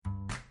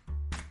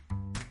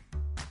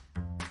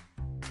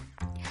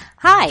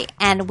Hi,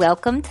 and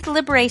welcome to the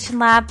Liberation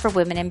Lab for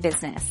Women in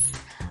Business.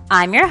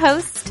 I'm your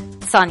host,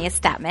 Sonia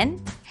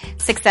Statman,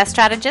 success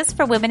strategist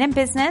for women in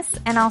business,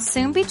 and I'll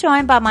soon be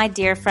joined by my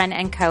dear friend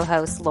and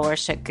co-host, Laura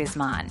Shook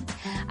Guzman,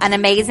 an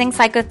amazing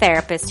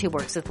psychotherapist who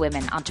works with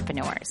women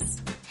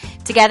entrepreneurs.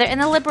 Together in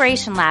the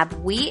Liberation Lab,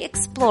 we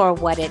explore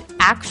what it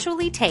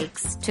actually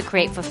takes to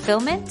create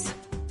fulfillment,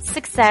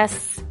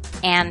 success,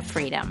 and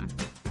freedom.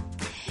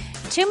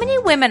 Too many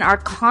women are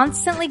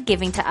constantly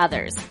giving to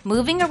others,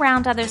 moving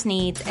around others'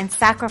 needs, and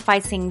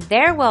sacrificing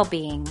their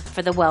well-being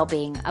for the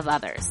well-being of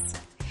others.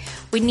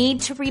 We need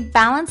to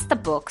rebalance the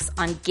books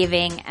on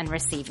giving and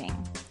receiving.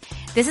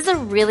 This is a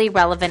really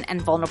relevant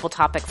and vulnerable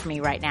topic for me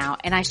right now,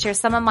 and I share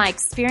some of my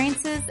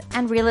experiences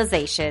and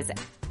realizations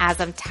as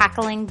I'm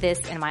tackling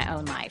this in my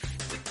own life.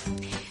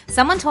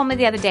 Someone told me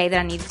the other day that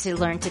I needed to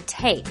learn to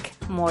take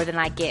more than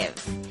I give,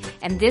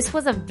 and this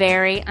was a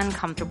very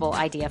uncomfortable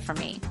idea for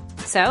me.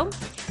 So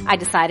I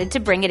decided to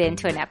bring it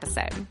into an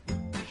episode.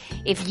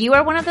 If you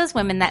are one of those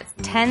women that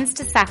tends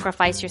to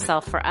sacrifice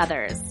yourself for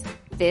others,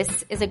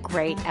 this is a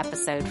great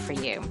episode for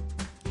you.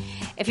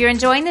 If you're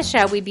enjoying the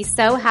show, we'd be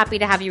so happy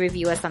to have you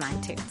review us on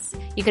iTunes.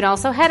 You can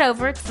also head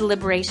over to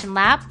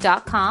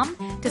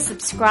theliberationlab.com to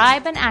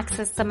subscribe and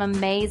access some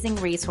amazing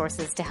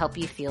resources to help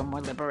you feel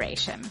more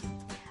liberation.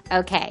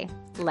 Okay,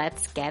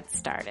 let's get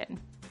started.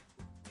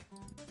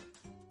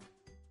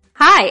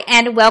 Hi,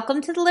 and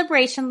welcome to the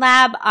Liberation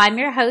Lab. I'm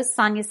your host,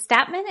 Sonia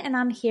Statman, and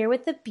I'm here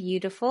with the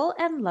beautiful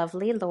and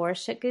lovely Laura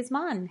Shook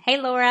Guzman.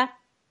 Hey, Laura.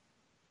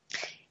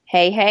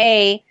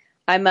 Hey.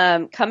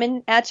 I'm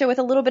coming at you with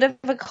a little bit of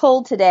a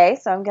cold today,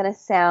 so I'm going to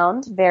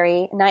sound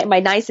very my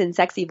nice and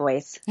sexy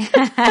voice.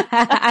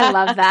 I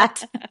love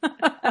that.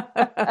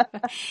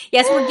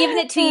 Yes, we're giving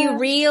it to you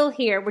real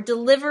here. We're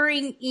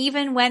delivering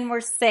even when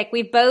we're sick.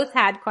 We both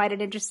had quite an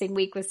interesting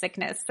week with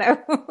sickness. So,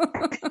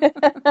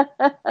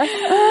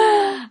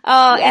 Yes.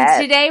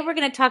 And today we're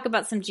going to talk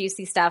about some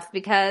juicy stuff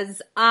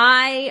because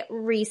I'm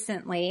going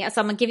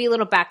to give you a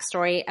little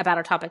backstory about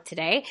our topic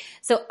today.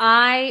 So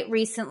I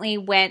recently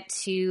went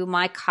to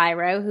my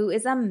chiro, who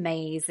is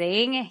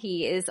amazing.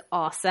 He is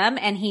awesome,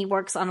 and he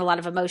works on a lot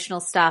of emotional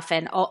stuff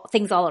and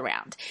things all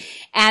around.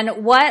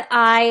 And what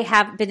I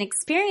have been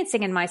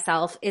experiencing in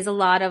myself is a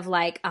lot of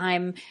like,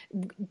 I'm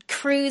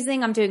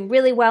cruising, I'm doing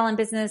really well in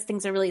business,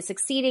 things are really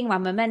succeeding, my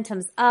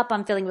momentum's up,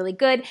 I'm feeling really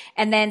good,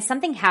 and then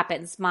something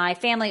happens. My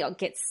family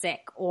gets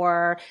sick,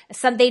 or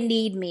they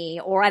need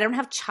me, or I don't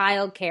have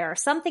childcare, or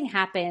something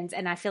happens,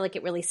 and I feel like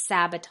it really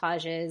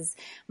sabotages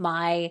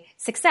my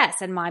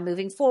success and my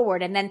moving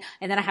forward. And then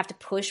I have to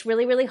push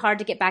really, really hard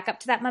to get back up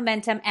to that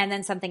momentum, and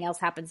then something else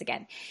happens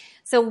again.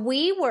 So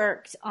we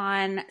worked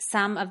on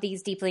some of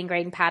these deeply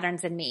ingrained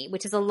patterns in me,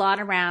 which is a lot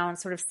around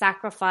sort of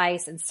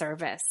sacrifice and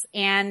service.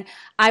 And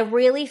I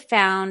really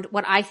found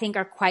what I think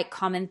are quite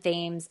common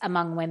themes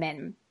among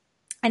women.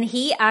 And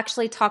he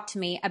actually talked to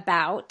me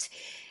about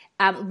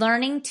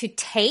learning to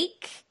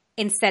take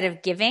instead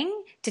of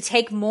giving, to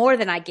take more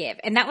than I give.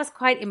 And that was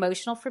quite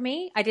emotional for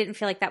me. I didn't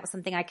feel like that was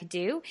something I could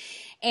do.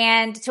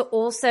 And to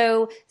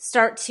also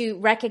start to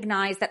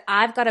recognize that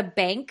I've got a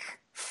bank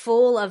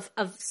full of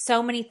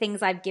so many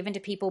things I've given to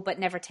people but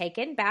never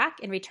taken back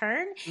in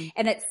return,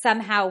 and that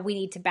somehow we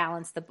need to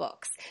balance the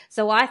books.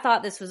 So I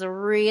thought this was a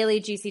really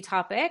juicy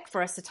topic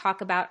for us to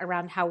talk about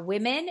around how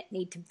women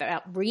need to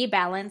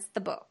rebalance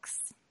the books.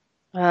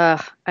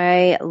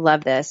 I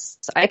love this.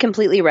 I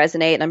completely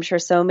resonate, and I'm sure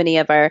so many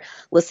of our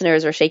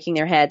listeners are shaking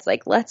their heads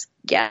like, let's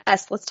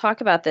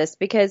talk about this,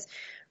 because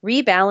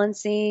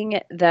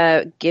rebalancing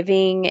the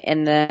giving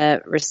and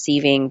the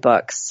receiving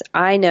books.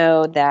 I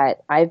know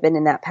that I've been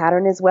in that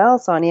pattern as well,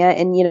 Sonia,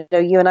 and you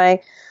and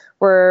I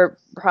were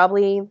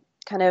probably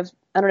kind of,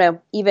 I don't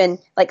know, even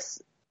like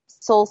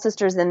soul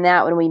sisters in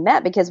that when we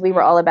met, because we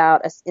were all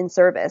about us in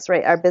service,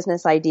 right? Our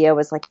business idea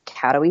was like,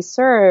 how do we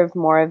serve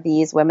more of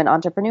these women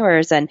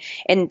entrepreneurs, and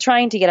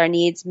trying to get our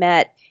needs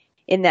met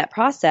in that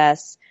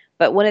process.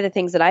 But one of the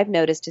things that I've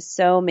noticed is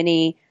so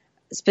many,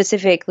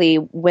 specifically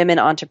women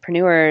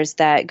entrepreneurs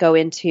that go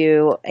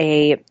into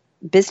a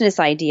business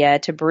idea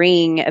to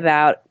bring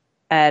about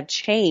a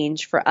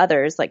change for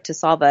others, like to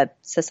solve a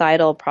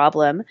societal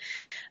problem,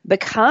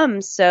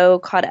 become so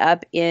caught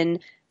up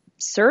in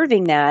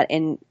serving that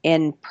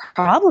and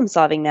problem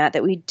solving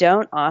that we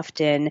don't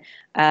often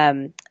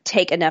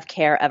take enough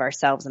care of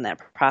ourselves in that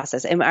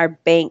process. And our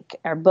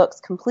books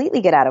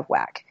completely get out of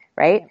whack,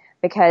 right?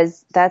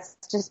 Because that's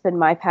just been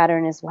my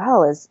pattern as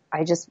well, is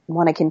I just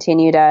want to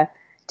continue to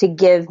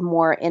give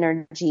more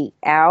energy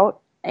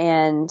out.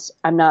 And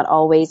I'm not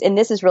always, and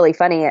this is really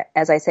funny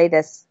as I say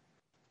this,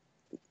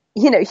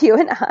 you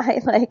and I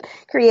like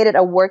created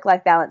a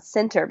work-life balance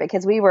center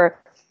because we were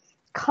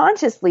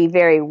consciously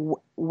very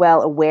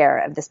well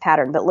aware of this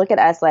pattern, but look at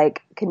us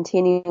like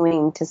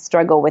continuing to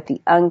struggle with the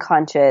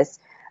unconscious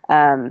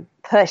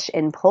push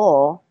and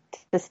pull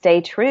to stay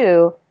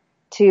true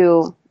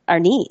to our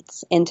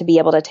needs and to be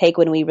able to take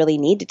when we really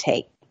need to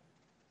take.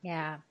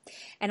 Yeah.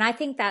 And I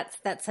think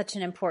that's such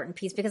an important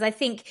piece, because I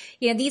think,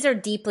 these are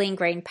deeply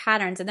ingrained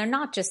patterns, and they're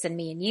not just in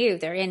me and you.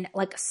 They're in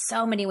like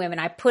so many women.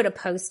 I put a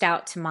post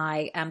out to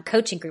my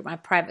coaching group, my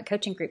private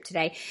coaching group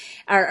today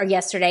or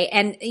yesterday.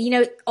 And,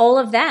 all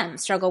of them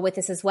struggle with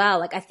this as well.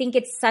 Like, I think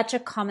it's such a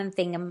common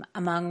thing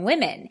among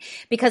women,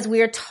 because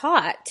we are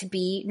taught to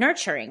be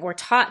nurturing. We're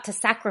taught to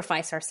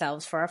sacrifice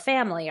ourselves for our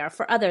family or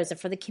for others or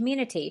for the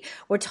community.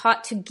 We're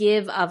taught to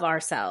give of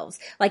ourselves.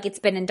 Like, it's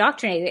been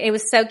indoctrinated. It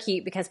was so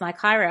cute because my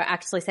chiro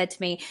actually said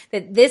to me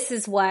that this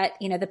is what,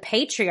 the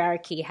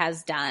patriarchy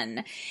has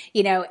done,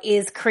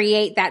 is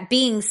create that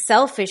being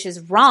selfish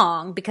is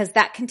wrong, because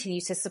that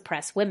continues to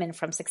suppress women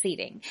from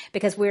succeeding,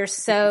 because we're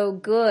so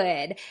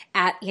good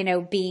at,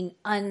 being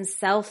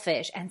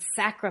unselfish and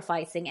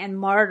sacrificing and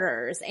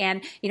martyrs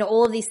and,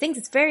 all of these things.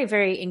 It's very,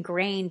 very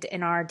ingrained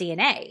in our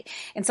DNA.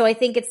 And so I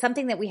think it's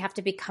something that we have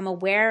to become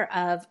aware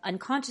of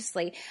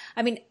unconsciously.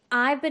 I mean,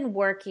 I've been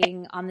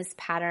working on this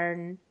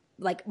pattern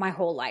like my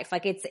whole life.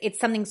 Like, it's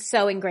something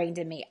so ingrained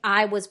in me.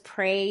 I was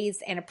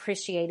praised and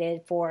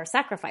appreciated for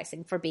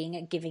sacrificing, for being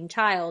a giving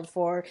child,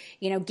 for,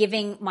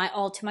 giving my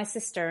all to my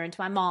sister and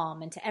to my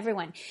mom and to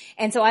everyone.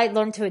 And so I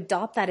learned to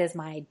adopt that as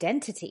my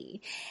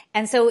identity.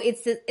 And so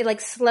it's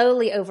like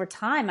slowly over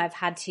time, I've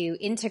had to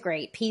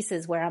integrate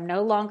pieces where I'm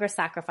no longer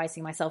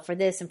sacrificing myself for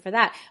this and for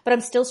that, but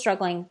I'm still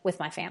struggling with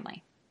my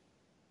family.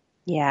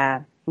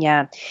 Yeah.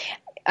 Yeah.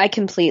 I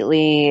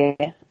completely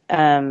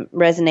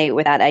resonate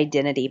with that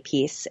identity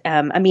piece.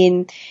 I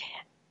mean,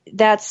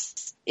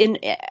 that's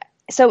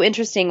so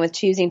interesting with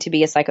choosing to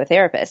be a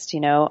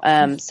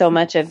psychotherapist, so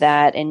much of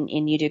that,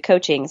 and you do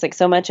coaching. It's like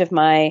so much of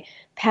my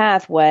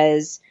path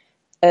was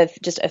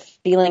just a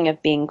feeling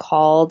of being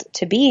called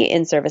to be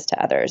in service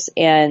to others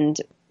and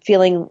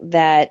feeling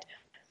that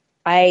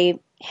I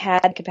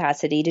had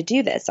capacity to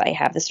do this. I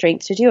have the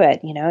strength to do it.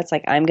 It's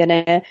like, I'm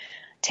going to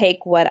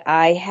take what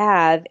I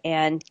have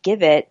and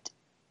give it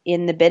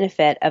in the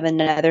benefit of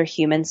another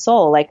human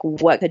soul. Like,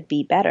 what could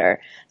be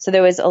better? So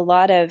there was a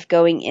lot of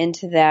going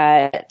into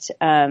that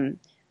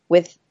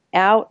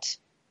without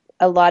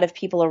a lot of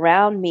people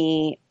around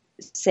me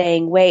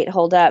saying, wait,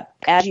 hold up.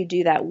 As you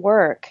do that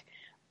work,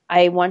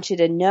 I want you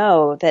to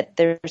know that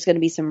there's going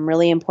to be some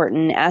really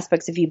important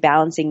aspects of you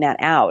balancing that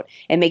out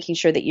and making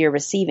sure that you're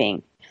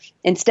receiving.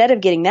 Instead of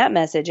getting that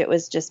message, it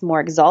was just more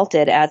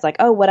exalted as like,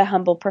 oh, what a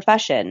humble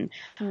profession.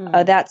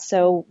 Oh, that's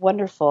so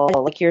wonderful.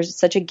 Like, you're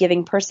such a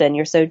giving person.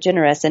 You're so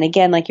generous. And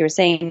again, like you were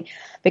saying,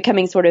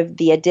 becoming sort of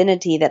the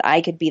identity that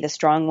I could be the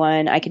strong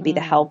one. I could be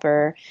the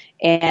helper.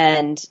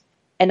 And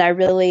I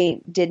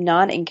really did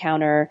not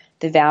encounter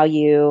the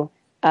value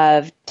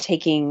of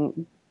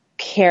taking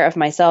care of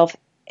myself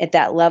at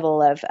that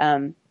level of,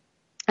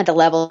 at the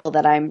level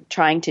that I'm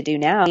trying to do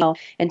now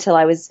until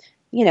I was,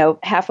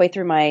 halfway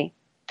through my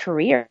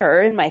career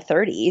in my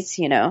 30s,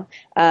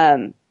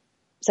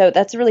 so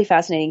that's really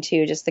fascinating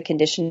too, just the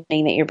conditioning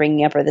that you're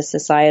bringing up, or the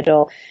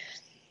societal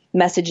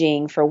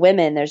messaging for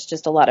women. There's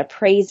just a lot of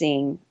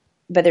praising,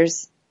 but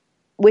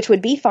which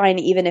would be fine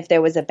even if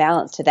there was a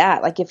balance to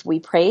that. Like, if we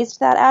praised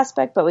that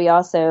aspect, but we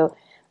also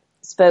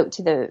spoke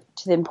to the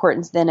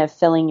importance then of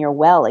filling your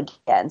well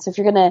again. So if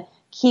you're going to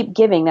keep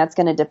giving, that's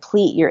going to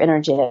deplete your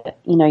energy,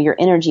 your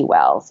energy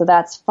well. So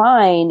that's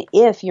fine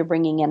if you're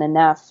bringing in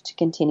enough to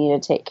continue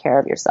to take care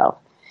of yourself.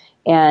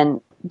 And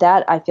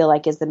that, I feel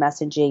like, is the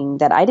messaging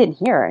that I didn't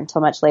hear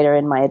until much later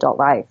in my adult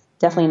life.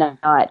 Definitely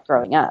not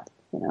growing up,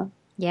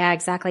 Yeah,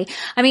 exactly.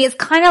 I mean, it's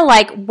kind of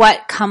like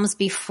what comes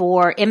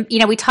before,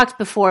 we talked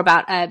before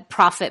about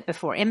profit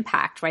before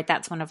impact, right?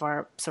 That's one of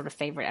our sort of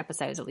favorite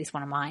episodes, at least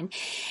one of mine.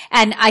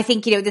 And I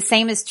think, the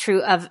same is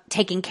true of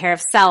taking care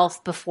of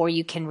self before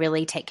you can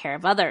really take care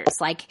of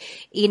others. Like,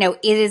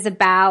 it is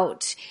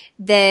about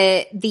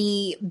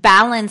the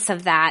balance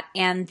of that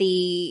and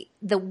the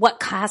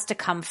what has to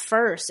come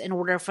first in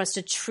order for us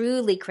to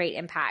truly create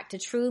impact, to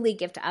truly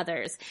give to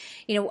others.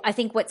 I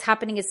think what's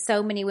happening is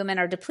so many women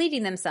are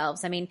depleting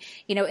themselves. I mean,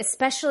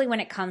 especially when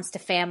it comes to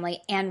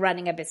family and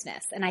running a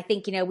business. And I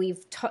think,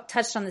 we've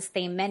touched on this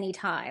theme many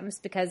times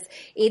because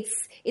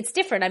it's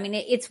different. I mean,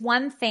 it's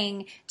one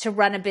thing to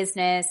run a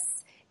business,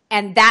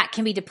 and that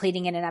can be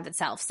depleting in and of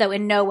itself. So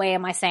in no way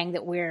am I saying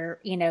that we're,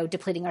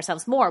 depleting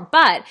ourselves more,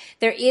 but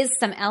there is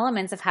some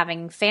elements of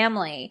having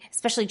family,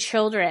 especially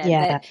children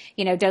that,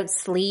 don't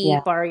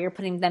sleep or you're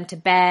putting them to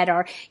bed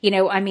or,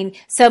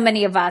 so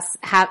many of us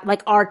have,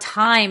 like, our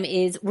time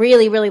is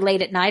really, really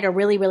late at night or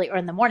really, really early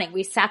in the morning.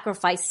 We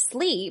sacrifice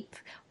sleep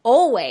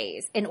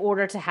always in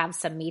order to have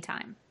some me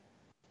time.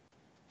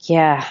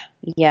 Yeah.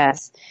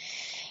 Yes.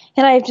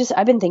 And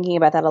I've been thinking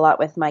about that a lot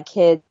with my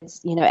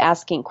kids,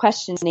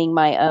 questioning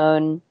my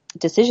own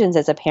decisions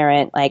as a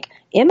parent. Like,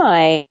 am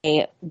I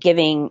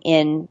giving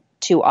in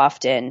too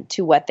often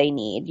to what they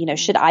need?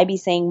 Should I be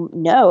saying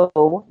no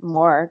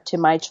more to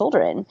my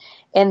children?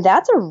 And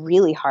that's a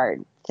really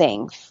hard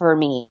thing for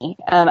me.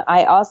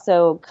 I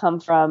also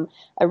come from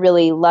a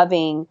really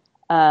loving,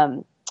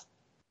 parent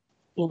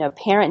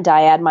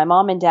dyad. My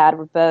mom and dad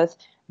were both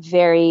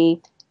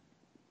very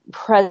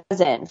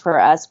present for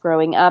us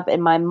growing up.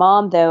 And my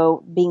mom,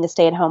 though, being the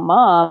stay-at-home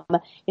mom,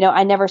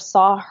 I never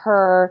saw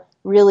her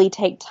really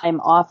take time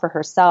off for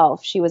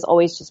herself. She was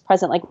always just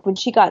present. Like when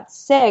she got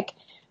sick,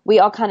 we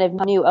all kind of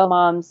knew, oh,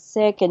 mom's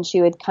sick, and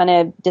she would kind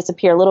of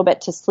disappear a little bit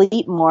to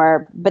sleep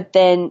more. But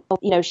then,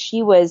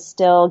 she was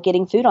still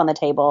getting food on the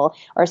table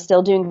or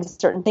still doing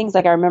certain things.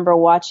 Like I remember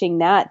watching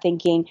that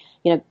thinking,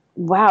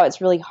 wow,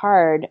 it's really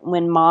hard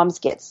when moms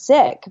get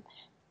sick.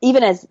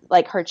 Even as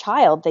like her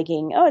child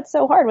thinking, oh, it's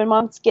so hard when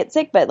moms get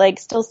sick, but like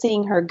still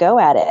seeing her go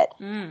at it.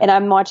 And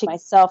I'm watching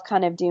myself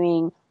kind of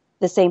doing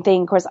the same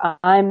thing. Of course,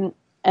 I'm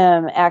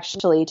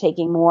actually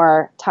taking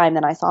more time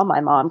than I saw my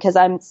mom because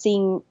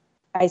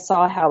I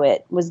saw how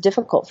it was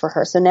difficult for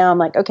her. So now I'm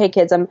like, okay,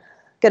 kids, I'm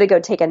going to go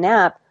take a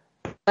nap,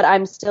 but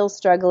I'm still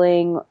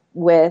struggling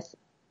with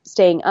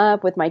staying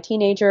up with my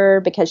teenager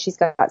because she's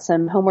got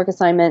some homework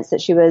assignments that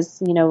she was,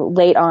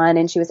 late on,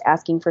 and she was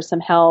asking for some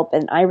help.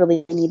 And I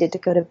really needed to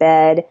go to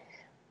bed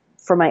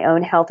for my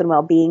own health and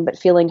well-being, but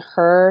feeling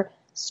her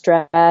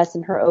stress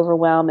and her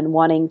overwhelm and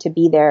wanting to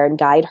be there and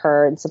guide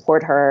her and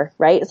support her,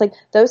 right? It's like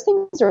those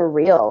things are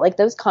real. Like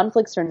those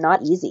conflicts are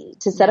not easy.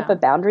 To set up a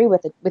boundary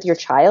with your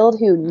child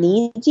who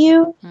needs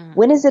you,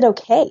 when is it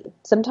okay?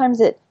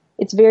 Sometimes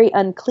it's very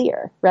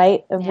unclear,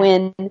 right? Of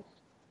when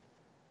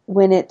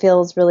it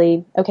feels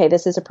really, okay,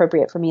 this is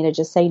appropriate for me to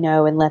just say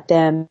no and let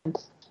them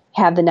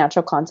have the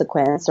natural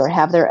consequence or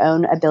have their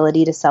own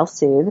ability to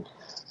self-soothe,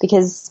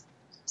 because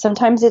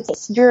sometimes it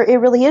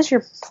really is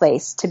your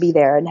place to be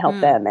there and help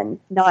them and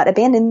not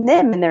abandon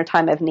them in their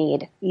time of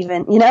need,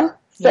 even,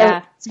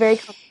 So it's very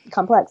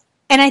complex.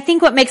 And I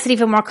think what makes it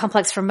even more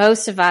complex for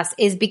most of us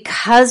is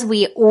because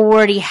we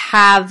already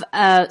have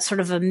a sort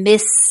of a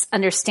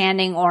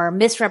misunderstanding or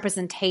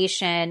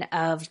misrepresentation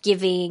of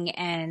giving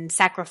and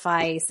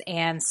sacrifice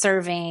and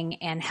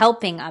serving and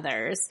helping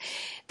others,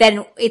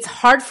 then it's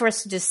hard for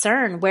us to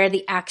discern where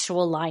the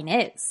actual line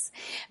is.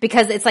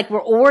 Because it's like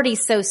we're already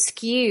so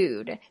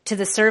skewed to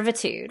the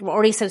servitude, we're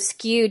already so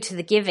skewed to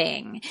the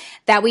giving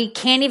that we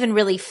can't even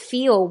really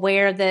feel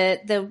where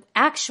the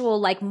actual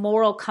like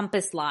moral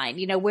compass line,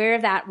 where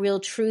that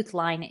real truth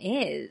line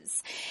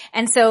is.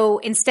 And so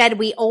instead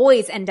we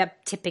always end up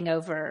tipping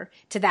over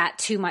to that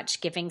too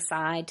much giving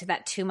side, to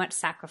that too much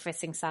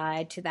sacrificing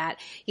side, to that,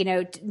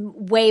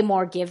 way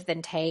more give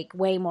than take,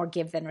 way more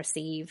give than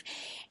receive.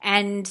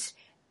 And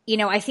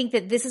I think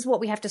that this is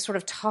what we have to sort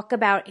of talk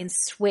about and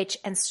switch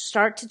and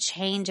start to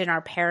change in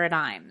our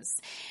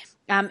paradigms.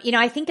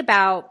 I think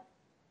about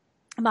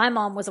my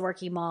mom was a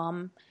working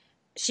mom.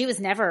 She was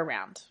never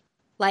around.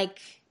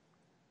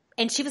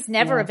 And she was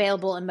never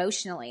available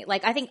emotionally.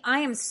 Like, I think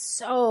I am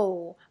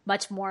so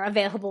much more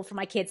available for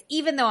my kids,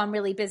 even though I'm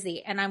really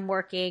busy and I'm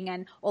working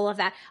and all of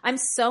that. I'm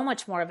so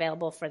much more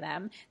available for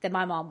them than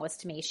my mom was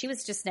to me. She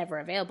was just never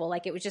available.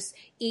 Like, it was just,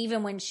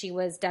 even when she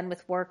was done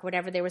with work,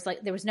 whatever, there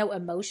was no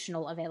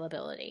emotional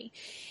availability.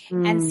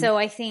 And so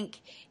I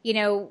think,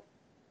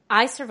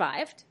 I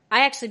survived.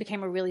 I actually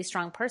became a really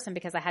strong person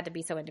because I had to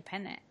be so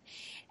independent.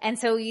 And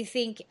so you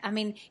think,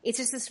 it's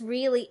just this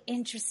really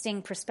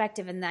interesting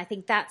perspective. And I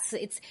think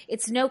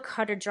it's no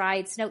cut or dry.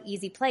 It's no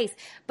easy place.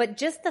 But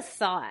just the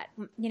thought,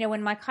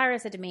 when my Kyra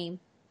said to me,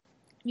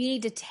 you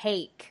need to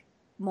take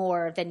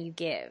more than you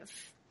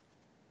give,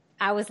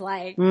 I was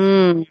like,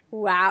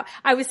 wow.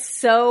 I was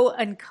so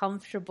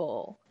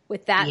uncomfortable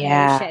with that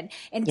notion.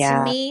 And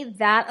to me,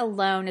 that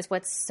alone is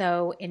what's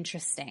so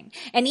interesting.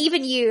 And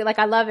even you,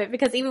 I love it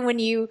because even when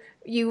you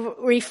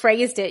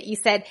rephrased it, you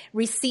said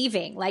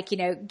receiving,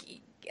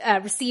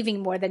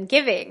 receiving more than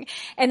giving.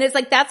 And it's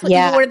that's what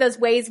one of those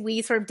ways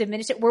we sort of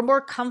diminish it. We're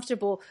more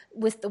comfortable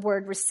with the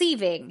word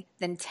receiving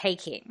than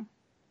taking.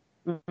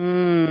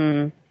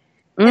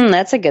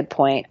 That's a good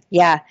point.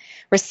 Yeah.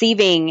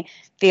 Receiving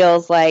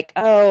feels like,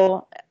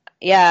 oh,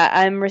 yeah,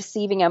 I'm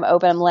receiving, I'm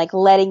open, I'm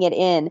letting it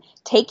in.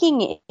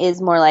 Taking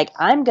is more like,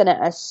 I'm going to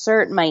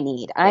assert my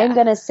need. I'm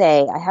going to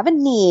say, I have a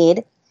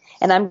need,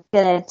 and I'm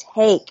going to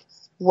take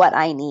what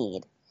I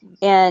need.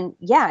 And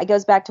it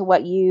goes back to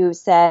what you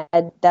said.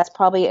 That's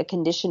probably a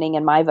conditioning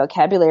in my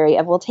vocabulary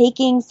of, well,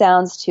 taking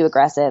sounds too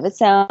aggressive. It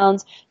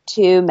sounds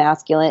too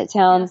masculine. It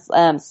sounds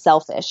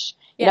selfish.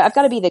 Yes. I've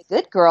got to be the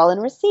good girl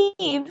and receive,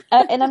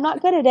 and I'm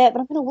not good at it,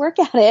 but I'm going to work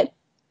at it.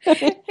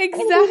 Exactly.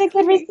 I'm a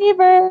good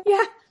receiver.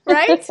 Yeah.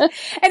 Right? And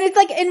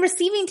it's and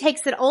receiving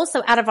takes it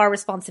also out of our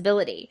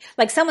responsibility.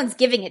 Someone's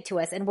giving it to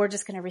us and we're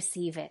just going to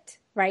receive it.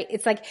 Right?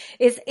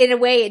 It's in a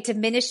way, it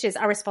diminishes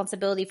our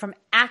responsibility from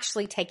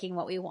actually taking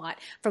what we want,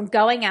 from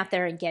going out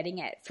there and getting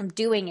it, from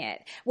doing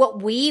it,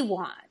 what we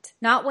want,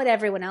 not what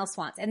everyone else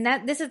wants. And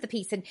this is the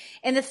piece.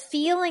 And the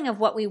feeling of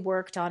what we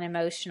worked on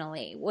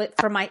emotionally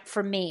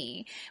for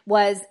me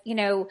was,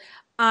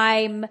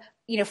 I'm,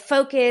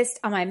 focused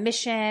on my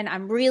mission.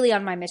 I'm really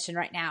on my mission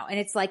right now. And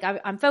it's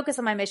I'm focused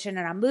on my mission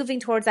and I'm moving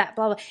towards that,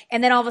 blah, blah.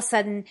 And then all of a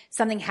sudden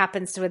something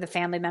happens to the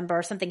family member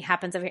or something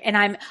happens over here.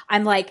 And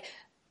I'm like,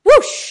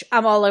 whoosh,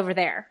 I'm all over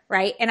there.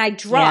 Right. And I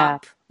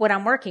drop what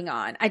I'm working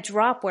on. I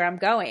drop where I'm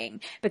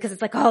going because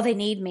it's oh, they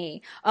need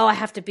me. Oh, I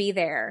have to be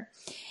there.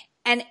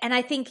 And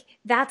I think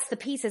that's the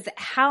piece, is that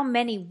how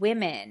many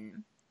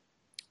women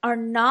are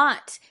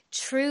not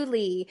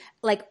truly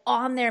like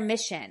on their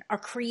mission, are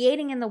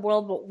creating in the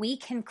world what we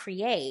can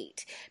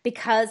create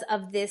because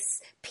of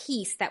this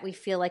piece that we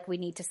feel like we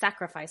need to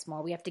sacrifice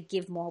more. We have to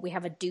give more. We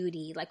have a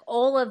duty, like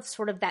all of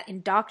sort of that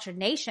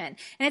indoctrination.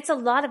 And it's a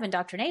lot of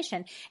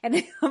indoctrination. And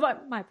then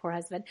my poor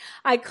husband,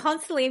 I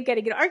constantly am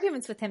getting in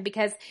arguments with him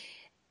because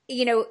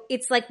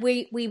it's like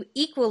we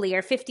equally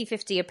are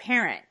 50-50 a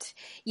parent.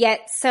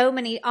 Yet so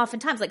many,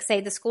 oftentimes, like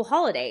say the school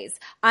holidays,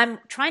 I'm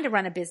trying to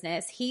run a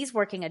business, he's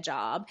working a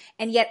job,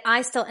 and yet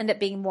I still end up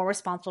being more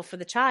responsible for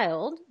the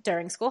child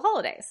during school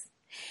holidays.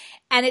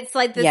 And it's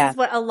like, this is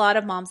what a lot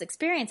of moms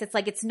experience. It's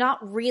like, it's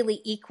not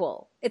really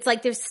equal. It's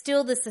like, there's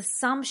still this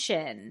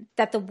assumption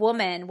that the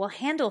woman will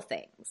handle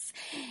things.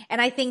 And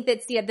I think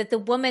that the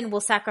woman will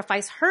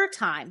sacrifice her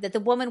time, that the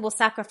woman will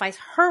sacrifice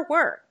her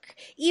work,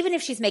 even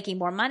if she's making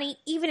more money,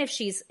 even if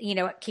she's,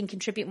 can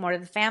contribute more to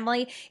the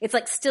family. It's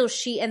like, still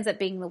she ends up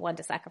being the one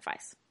to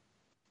sacrifice.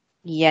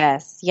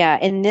 Yes. Yeah.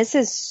 And this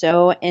is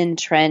so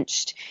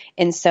entrenched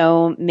in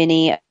so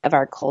many of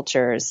our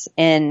cultures,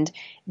 and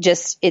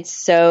just, it's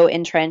so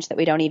entrenched that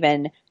we don't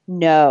even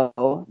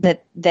know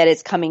that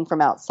it's coming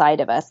from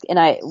outside of us.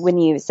 And when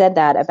you said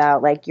that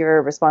about like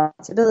your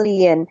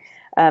responsibility and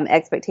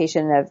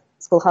expectation of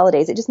school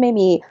holidays, it just made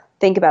me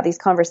think about these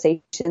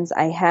conversations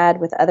I had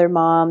with other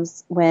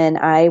moms when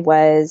I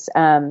was,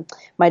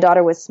 my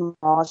daughter was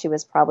small. She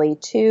was probably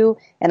 2,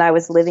 and I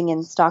was living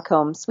in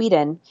Stockholm,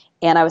 Sweden.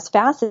 And I was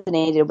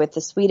fascinated with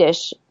the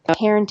Swedish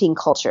parenting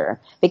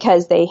culture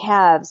because they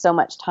have so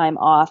much time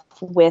off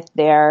with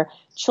their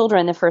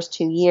children the first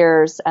 2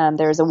 years.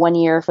 There's a 1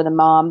 year for the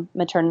mom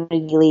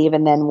maternity leave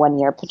and then 1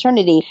 year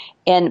paternity.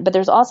 But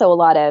there's also a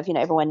lot of,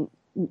 everyone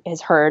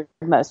has heard,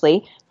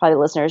 mostly probably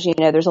listeners,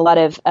 there's a lot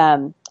of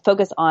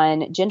focus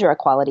on gender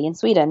equality in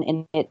Sweden,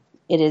 and it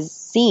is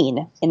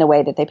seen in the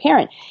way that they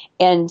parent.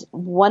 And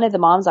one of the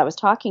moms I was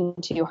talking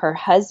to, her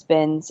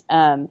husband's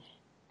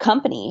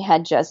company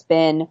had just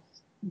been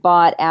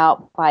bought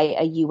out by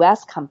a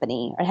U.S.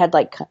 company, or had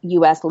like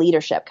U.S.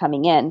 leadership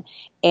coming in.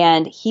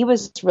 And he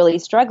was really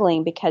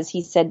struggling because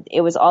he said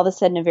it was all of a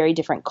sudden a very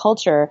different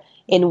culture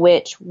in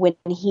which when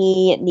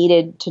he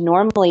needed to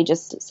normally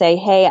just say,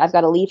 hey, I've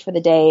got to leave for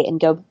the day and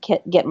go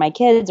get my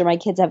kids, or my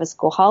kids have a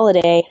school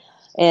holiday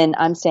and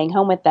I'm staying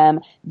home with them,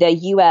 the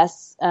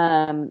U.S.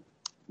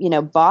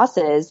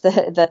 Bosses,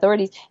 the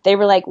authorities, they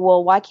were like,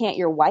 well, why can't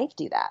your wife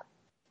do that?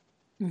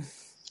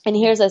 And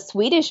here's a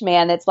Swedish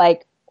man that's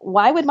like,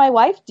 why would my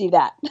wife do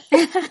that?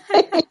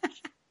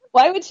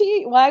 Why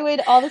would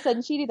all of a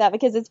sudden she do that?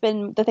 Because it's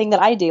been the thing that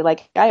I do.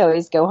 Like, I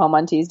always go home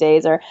on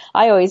Tuesdays, or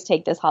I always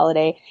take this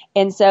holiday.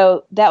 And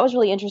so that was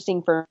really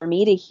interesting for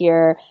me to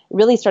hear.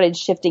 Really started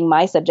shifting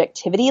my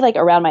subjectivity, like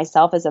around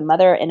myself as a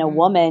mother and a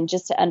woman,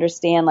 just to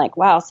understand like,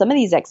 wow, some of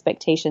these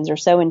expectations are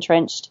so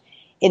entrenched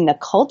in the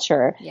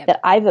culture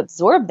that I've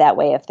absorbed that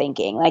way of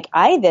thinking. Like,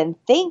 I then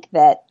think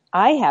that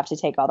I have to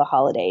take all the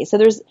holidays. So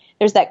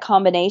there's that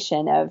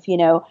combination of,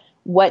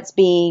 what's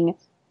being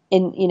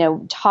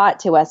taught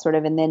to us sort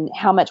of, and then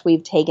how much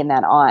we've taken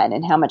that on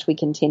and how much we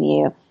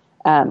continue.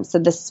 So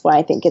this is why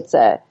I think it's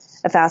a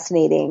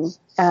fascinating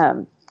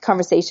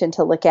conversation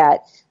to look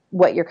at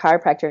what your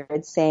chiropractor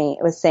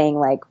was saying,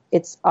 like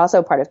it's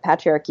also part of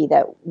patriarchy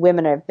that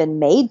women have been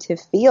made to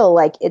feel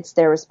like it's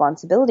their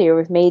responsibility, or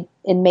we've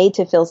made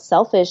to feel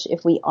selfish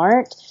if we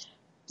aren't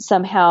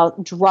somehow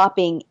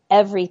dropping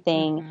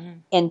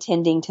everything and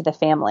tending to the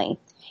family.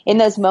 In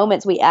those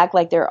moments, we act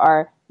like there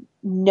are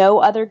no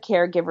other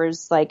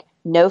caregivers, like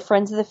no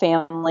friends of the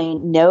family,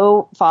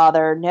 no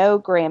father, no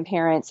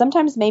grandparents.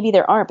 Sometimes maybe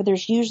there aren't, but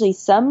there's usually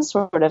some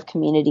sort of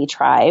community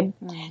tribe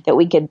that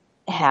we could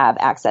have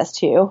access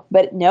to.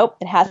 But nope,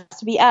 it has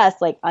to be us.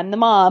 Like, I'm the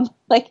mom.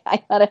 Like,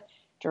 I gotta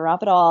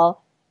drop it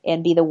all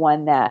and be the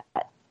one that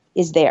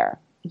is there,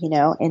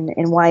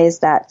 and why is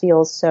that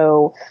feel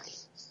so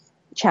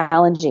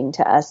challenging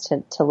to us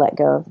to let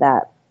go of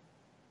that?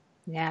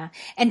 Yeah.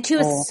 And to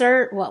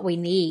assert what we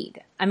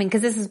need. I mean,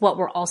 because this is what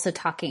we're also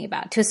talking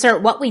about, to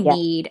assert what we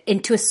need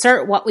and to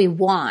assert what we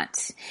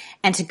want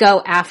and to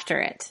go after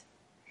it.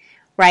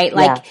 Right.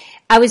 Like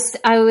I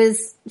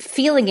was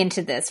feeling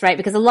into this, right?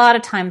 Because a lot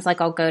of times,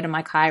 like I'll go to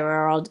my chiro,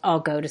 or I'll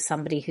go to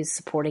somebody who's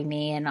supporting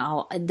me, and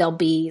there'll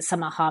be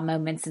some aha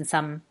moments and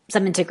some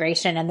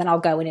integration, and then I'll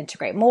go and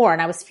integrate more.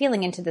 And I was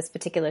feeling into this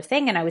particular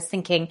thing, and I was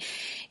thinking,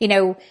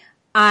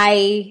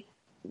 I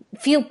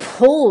feel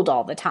pulled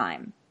all the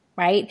time.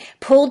 Right?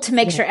 Pulled to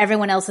make sure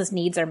everyone else's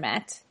needs are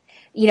met,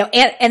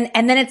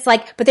 and then it's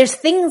like, but there's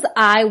things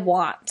I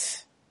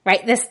want,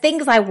 right? There's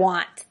things I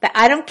want that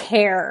I don't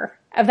care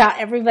about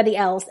everybody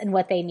else and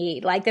what they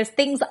need. Like, there's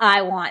things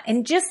I want.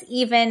 And just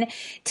even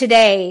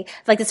today,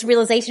 like this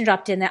realization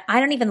dropped in that I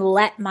don't even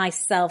let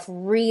myself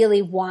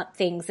really want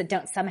things that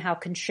don't somehow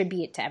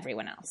contribute to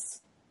everyone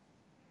else.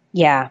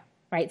 Yeah.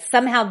 Right?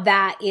 Somehow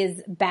that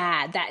is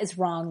bad. That is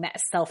wrong. That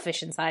is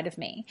selfish inside of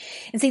me.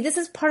 And see, this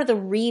is part of the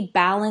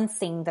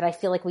rebalancing that I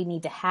feel like we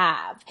need to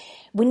have.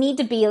 We need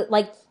to be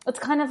like, it's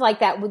kind of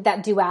like that with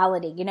that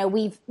duality. You know,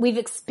 we've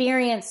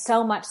experienced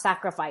so much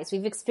sacrifice.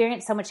 We've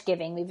experienced so much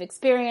giving. We've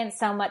experienced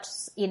so much,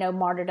 you know,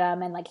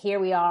 martyrdom, and like, here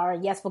we are.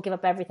 Yes, we'll give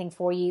up everything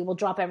for you. We'll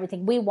drop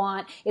everything we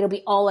want. It'll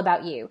be all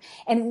about you.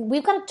 And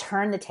we've got to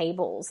turn the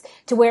tables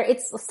to where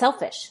it's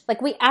selfish.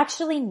 Like, we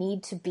actually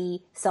need to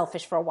be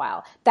selfish for a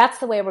while. That's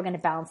the way we're going to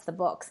balance the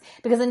books.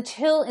 Because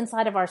until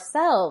inside of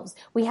ourselves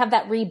we have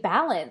that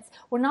rebalance,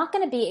 we're not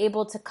going to be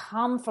able to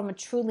come from a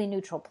truly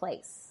neutral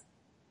place.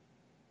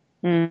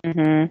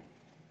 Mm-hmm.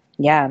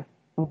 Yeah,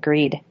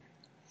 agreed.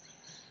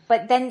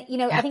 But then, you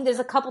know, I think there's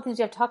a couple things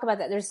we have to talk about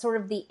that. There's sort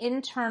of the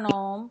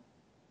internal,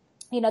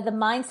 you know, the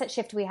mindset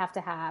shift we have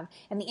to have,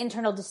 and the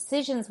internal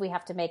decisions we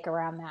have to make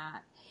around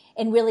that,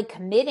 and really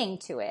committing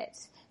to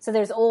it. So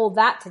there's all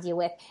that to deal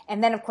with.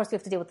 And then, of course, we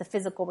have to deal with the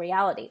physical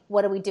reality.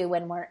 What do we do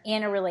when we're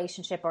in a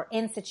relationship or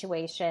in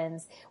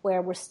situations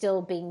where we're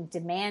still being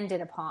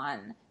demanded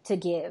upon to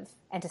give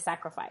and to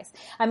sacrifice?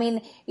 I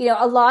mean, you know,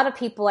 a lot of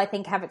people, I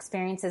think, have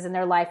experiences in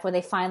their life where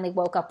they finally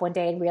woke up one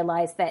day and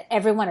realized that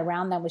everyone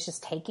around them was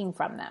just taking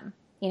from them.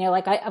 You know,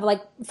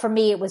 like for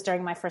me, it was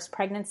during my first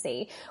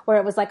pregnancy, where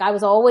it was like I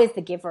was always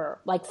the giver,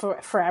 like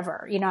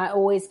forever. You know, I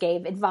always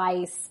gave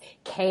advice,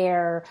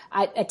 care,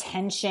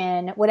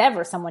 attention,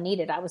 whatever someone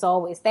needed. I was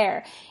always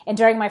there. And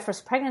during my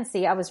first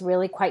pregnancy, I was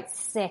really quite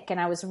sick, and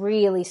I was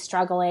really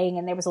struggling,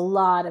 and there was a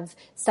lot of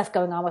stuff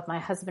going on with my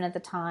husband at the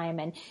time,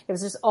 and there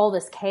was just all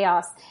this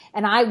chaos.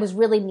 And I was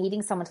really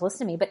needing someone to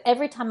listen to me. But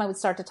every time I would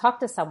start to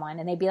talk to someone,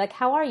 and they'd be like,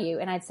 "How are you?"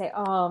 And I'd say,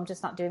 "Oh, I'm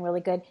just not doing really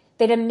good."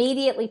 They'd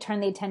immediately turn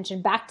the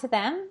attention back to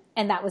them,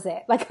 and that was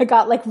it. Like, I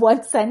got like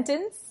one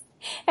sentence,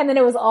 and then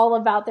it was all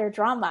about their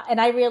drama. And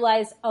I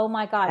realized, oh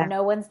my God,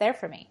 no one's there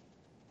for me.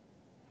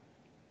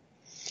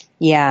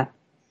 Yeah.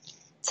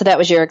 So that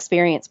was your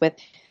experience with,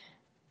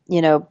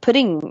 you know,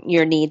 putting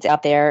your needs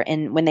out there,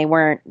 and when they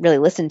weren't really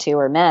listened to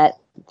or met,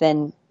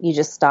 then you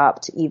just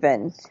stopped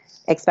even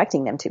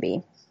expecting them to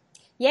be.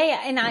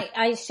 Yeah. And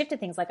I shifted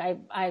things. Like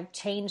I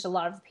changed a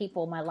lot of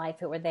people in my life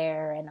who were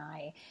there, and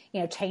I, you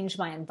know, changed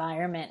my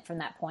environment from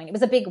that point. It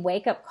was a big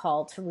wake up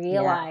call to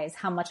realize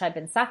how much I've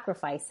been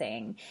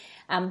sacrificing.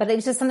 But it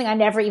was just something I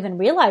never even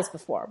realized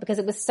before, because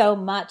it was so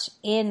much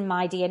in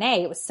my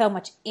DNA. It was so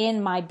much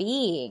in my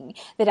being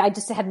that I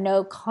just had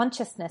no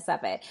consciousness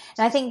of it.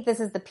 And I think this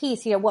is the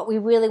piece, you know, what we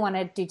really want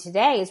to do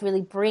today is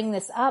really bring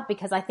this up,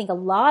 because I think a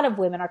lot of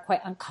women are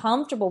quite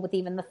uncomfortable with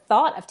even the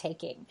thought of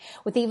taking,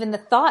 with even the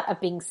thought of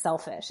being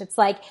selfish. It's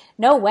like,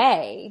 no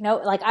way. No,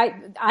 like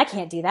I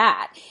can't do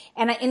that.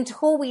 And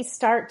until we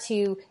start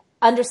to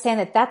understand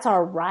that that's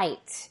our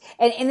right.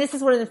 And this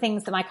is one of the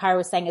things that my Kyra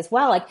was saying as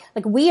well. Like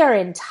we are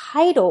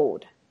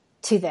entitled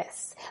to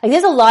this. Like,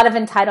 there's a lot of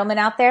entitlement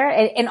out there,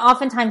 and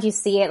oftentimes you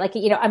see it. Like,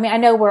 you know, I mean, I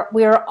know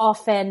we're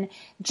often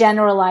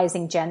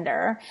generalizing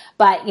gender,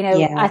 but you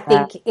know, I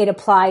think it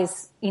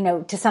applies, you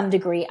know, to some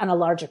degree on a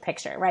larger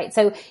picture, right?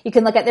 So you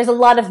can look at, there's a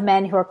lot of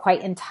men who are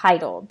quite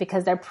entitled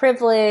because they're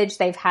privileged,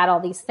 they've had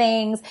all these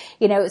things,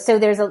 you know, so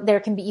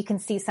you can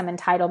see some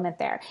entitlement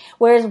there.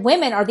 Whereas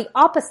women are the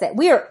opposite.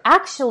 We are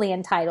actually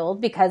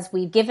entitled because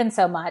we've given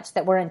so much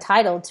that we're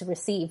entitled to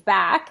receive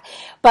back,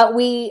 but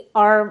we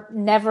are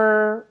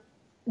never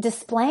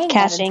displaying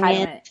cashing that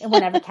entitlement, and we're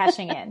never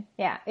cashing in.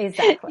 Yeah,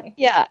 exactly.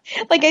 Yeah.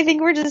 Like, I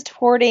think we're just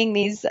hoarding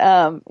these,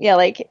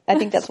 like, I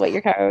think that's what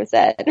your Kyra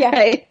said,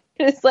 right?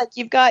 It's like,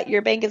 you've got,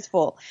 your bank is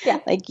full. Yeah.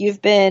 Like,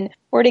 you've been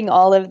hoarding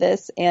all of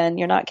this and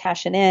you're not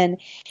cashing in.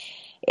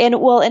 And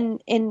well,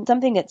 and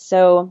something that's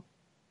so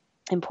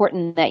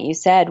important that you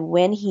said,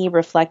 when he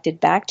reflected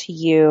back to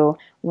you,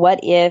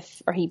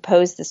 he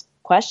posed this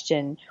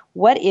question,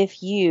 what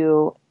if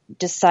you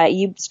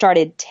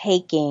started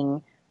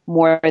taking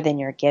more than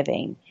you're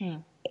giving?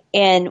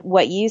 And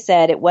what you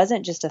said, it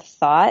wasn't just a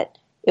thought,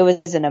 it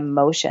was an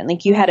emotion.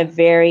 Like, you had a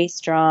very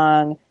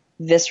strong,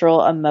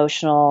 visceral,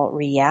 emotional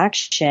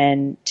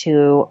reaction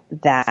to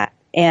that.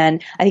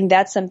 And I think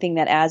that's something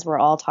that, as we're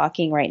all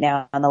talking right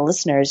now, on the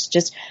listeners,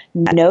 just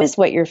notice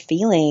what you're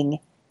feeling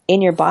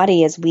in your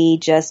body as we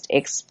just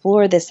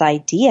explore this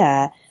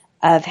idea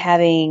of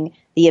having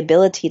the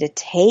ability to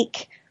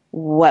take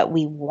what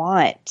we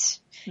want,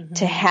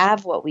 to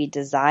have what we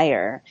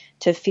desire,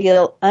 to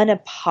feel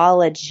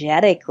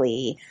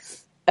unapologetically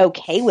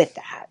okay with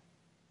that.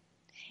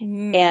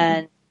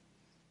 And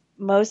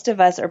most of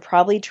us are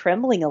probably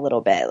trembling a little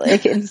bit,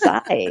 like,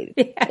 inside.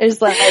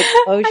 There's like,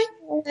 oh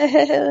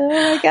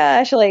my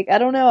gosh, like, I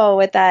don't know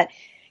what that,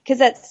 because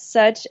that's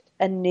such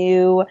a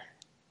new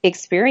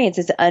experience.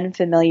 It's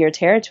unfamiliar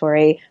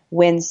territory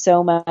when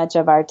so much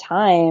of our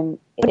time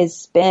is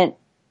spent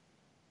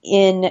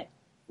in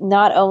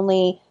not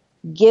only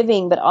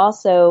giving, but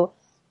also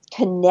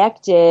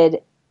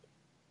connected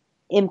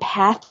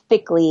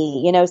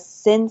empathically, you know,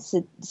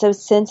 so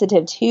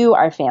sensitive to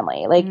our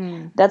family. Like,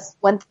 that's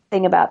one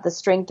thing about the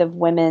strength of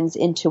women's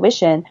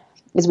intuition,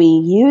 is we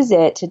use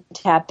it to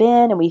tap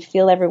in, and we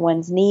feel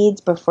everyone's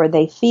needs before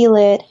they feel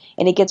it.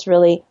 And it gets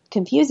really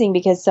confusing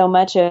because so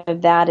much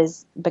of that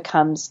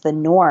becomes the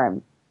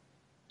norm.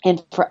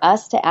 And for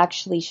us to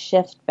actually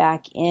shift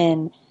back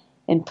in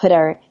and put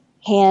our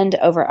hand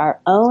over our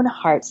own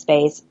heart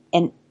space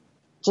and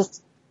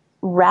just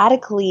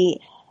radically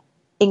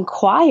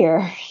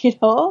inquire,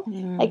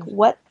 like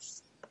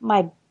what's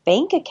my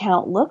bank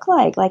account look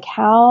like? Like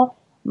how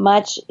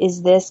much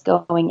is this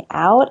going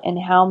out and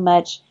how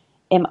much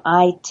am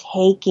I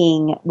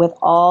taking with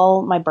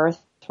all my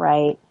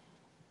birthright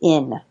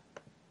in?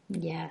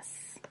 Yes.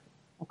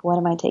 Like what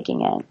am I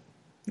taking in?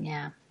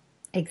 Yeah,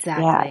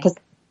 exactly. Yeah,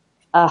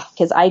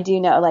 because I do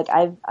know, like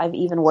I've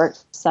even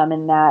worked some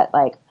in that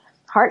like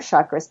heart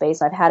chakra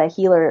space. I've had a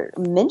healer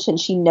mention,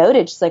 she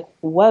noted, she's like,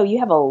 whoa, you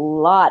have a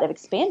lot of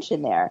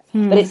expansion there,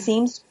 but it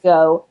seems to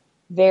go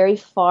very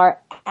far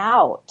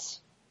out,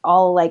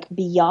 all like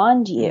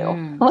beyond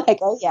you. Like,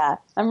 oh yeah,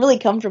 I'm really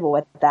comfortable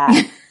with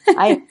that.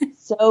 I am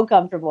so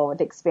comfortable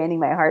with expanding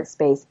my heart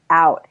space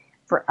out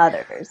for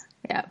others.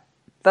 Yeah.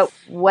 But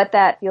what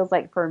that feels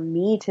like for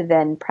me to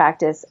then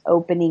practice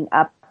opening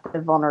up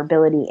the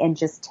vulnerability and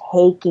just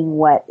taking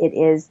what it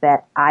is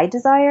that I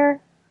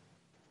desire,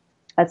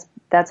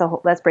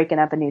 that's breaking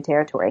up a new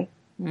territory,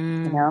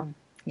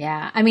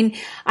 Yeah. I mean,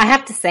 I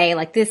have to say,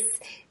 like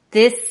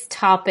this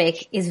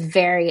topic is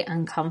very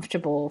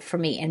uncomfortable for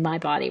me in my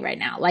body right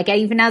now. Like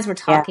even as we're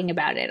talking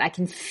about it, I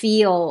can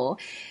feel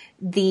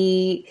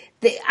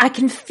I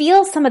can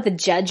feel some of the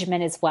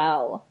judgment as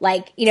well.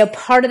 Like,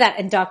 part of that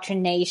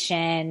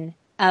indoctrination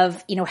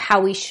of,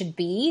 how we should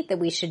be, that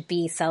we should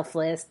be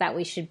selfless, that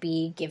we should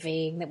be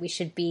giving, that we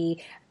should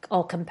be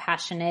all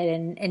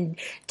compassionate and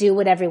do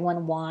what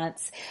everyone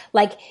wants.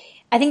 Like,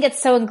 I think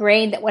it's so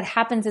ingrained that what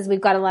happens is we've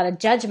got a lot of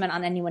judgment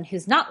on anyone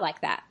who's not like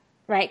that.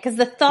 Right? Because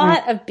the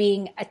thought of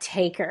being a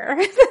taker,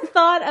 the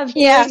thought of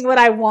doing what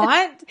I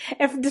want,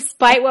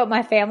 despite what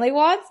my family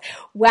wants,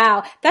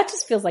 wow, that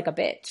just feels like a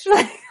bitch.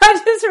 Like,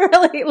 I just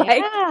really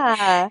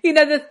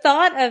the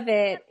thought of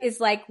it is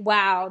like,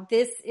 wow,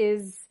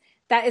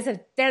 that is a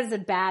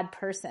bad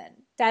person.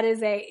 That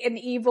is an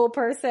evil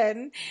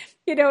person,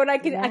 and I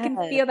can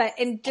feel that.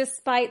 And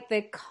despite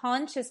the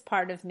conscious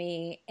part of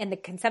me and the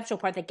conceptual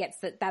part that gets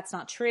that that's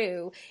not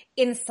true,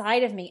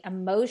 inside of me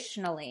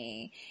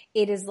emotionally,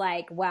 it is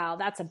like, wow,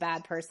 that's a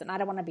bad person. I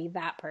don't want to be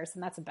that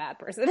person. That's a bad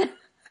person.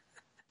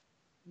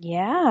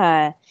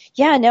 Yeah.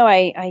 No,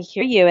 I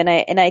hear you. And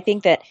I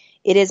think that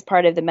it is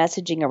part of the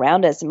messaging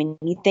around us. I mean,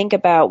 you think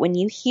about when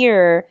you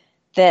hear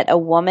that a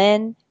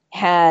woman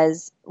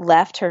has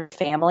left her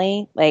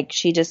family, like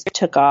she just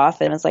took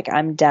off and was like,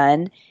 I'm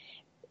done.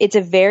 It's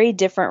a very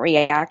different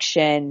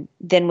reaction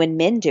than when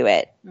men do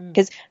it.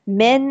 Because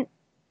men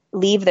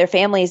leave their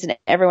families and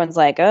everyone's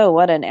like, oh,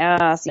 what an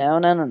ass.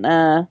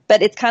 No.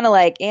 But it's kind of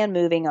like, and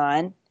moving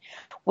on.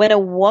 When a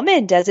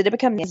woman does it, it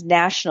becomes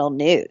national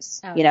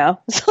news, So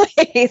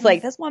it's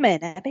like, this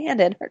woman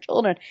abandoned her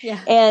children.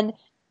 Yeah. And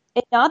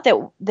it's not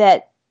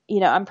that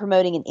I'm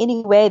promoting in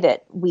any way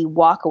that we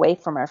walk away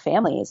from our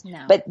families,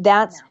 but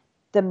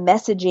the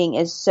messaging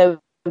is so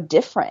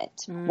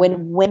different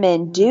when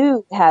women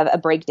do have a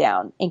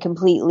breakdown and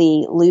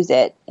completely lose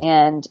it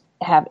and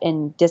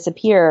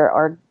disappear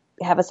or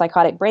have a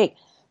psychotic break.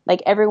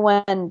 Like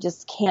everyone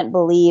just can't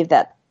believe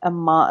that a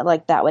mom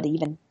like that would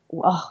even,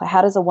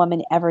 how does a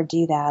woman ever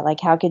do that? Like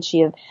how could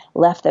she have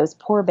left those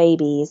poor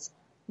babies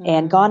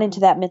and gone into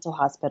that mental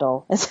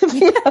hospital?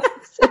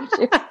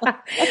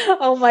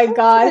 Oh my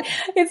God.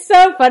 It's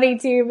so funny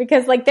too,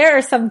 because like there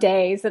are some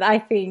days that I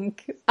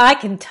think I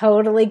can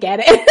totally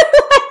get it.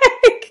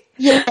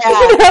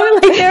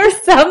 Like there are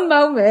some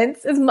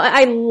moments,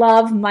 I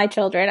love my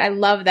children. I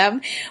love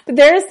them. But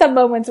there are some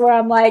moments where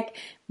I'm like,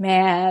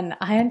 man,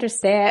 I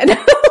understand.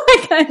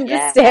 Like I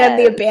understand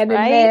the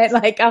abandonment. Right?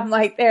 Like I'm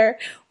like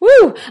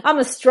I'm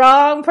a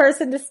strong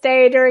person to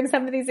stay during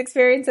some of these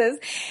experiences.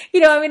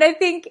 I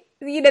think,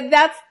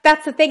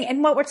 that's the thing.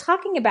 And what we're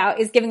talking about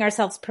is giving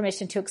ourselves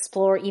permission to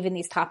explore even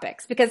these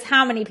topics, because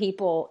how many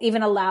people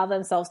even allow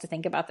themselves to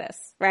think about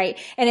this, right?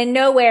 And in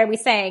nowhere are we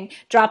saying,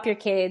 drop your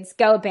kids,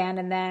 go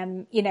abandon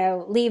them,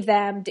 leave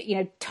them,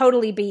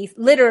 totally be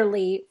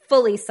literally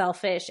fully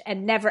selfish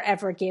and never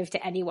ever give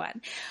to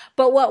anyone.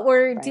 But what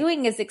we're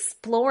doing is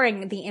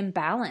exploring the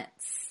imbalance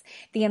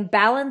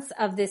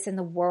of this in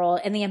the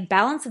world and the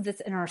imbalance of this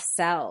in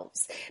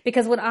ourselves.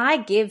 Because when I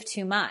give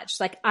too much,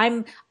 like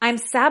I'm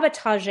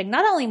sabotaging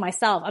not only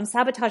myself, I'm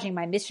sabotaging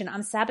my mission.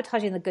 I'm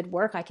sabotaging the good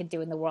work I can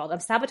do in the world. I'm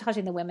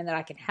sabotaging the women that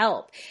I can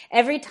help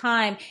every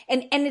time.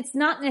 And it's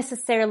not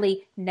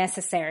necessarily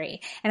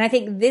necessary. And I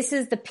think this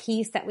is the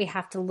piece that we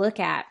have to look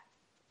at.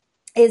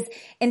 Is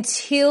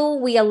until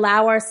we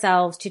allow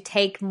ourselves to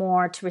take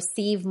more, to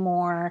receive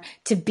more,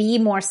 to be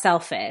more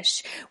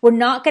selfish, we're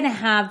not going to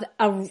have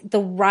the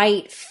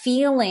right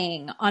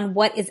feeling on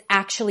what is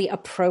actually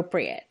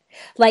appropriate.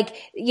 Like,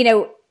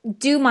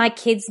 do my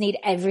kids need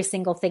every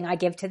single thing I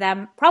give to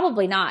them?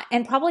 Probably not.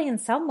 And probably in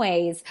some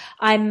ways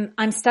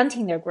I'm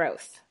stunting their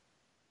growth.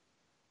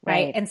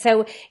 Right. And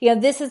so,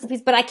 this is the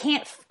piece, but I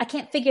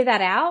can't figure that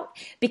out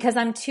because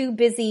I'm too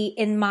busy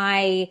in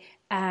my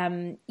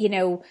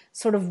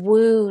sort of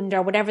wound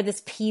or whatever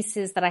this piece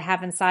is that I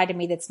have inside of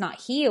me that's not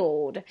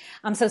healed.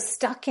 I'm so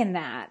stuck in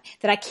that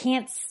I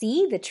can't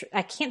see the truth.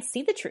 I can't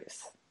see the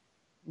truth.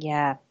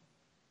 Yeah.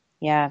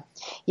 Yeah.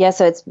 Yeah.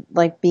 So it's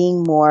like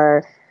being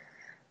more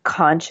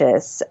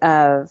conscious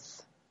of,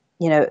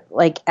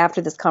 like after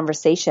this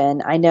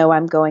conversation, I know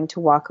I'm going to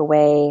walk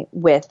away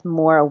with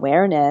more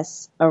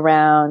awareness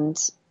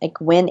around like,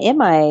 when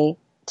am I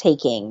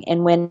taking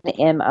and when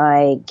am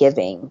I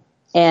giving?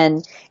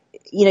 And,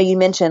 you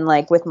mentioned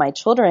like with my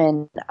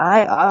children,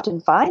 I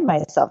often find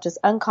myself just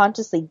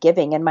unconsciously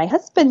giving, and my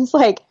husband's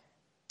like,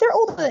 they're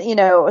old,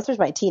 especially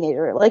my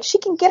teenager, like she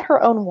can get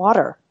her own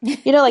water.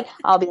 Like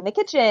I'll be in the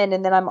kitchen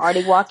and then I'm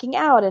already walking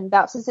out and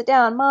about to sit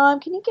down. Mom,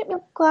 can you get me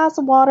a glass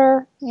of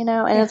water?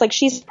 And it's like,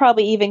 she's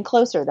probably even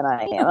closer than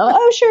I am.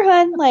 Oh, sure,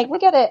 hun. Like, we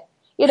get it.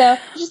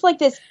 Just like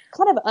this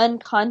kind of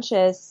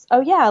unconscious,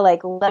 oh yeah,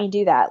 like, let me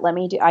do that.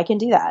 I can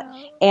do that.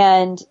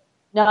 And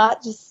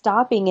not just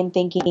stopping and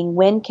thinking,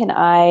 when can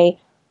I,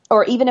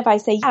 or even if I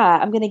say, yeah,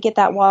 I'm going to get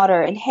that water,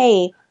 and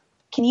hey,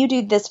 can you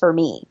do this for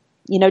me?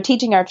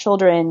 Teaching our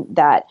children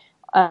that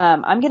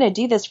I'm going to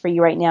do this for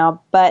you right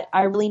now, but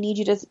I really need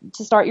you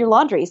to start your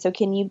laundry. So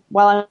can you,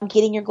 while I'm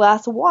getting your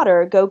glass of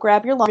water, go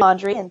grab your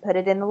laundry and put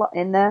it in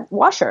the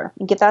washer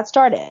and get that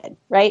started,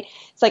 right?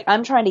 It's like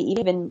I'm trying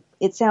to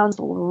it sounds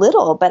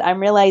little, but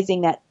I'm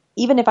realizing that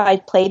even if I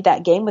played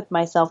that game with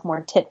myself more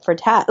tit for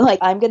tat, like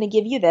I'm going to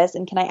give you this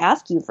and can I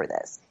ask you for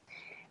this?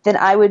 Then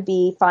I would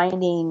be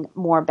finding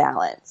more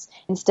balance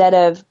instead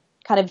of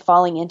kind of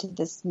falling into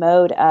this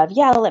mode of,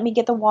 yeah, let me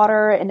get the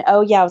water, and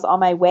oh yeah, I was on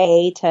my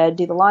way to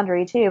do the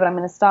laundry too, but I'm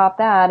going to stop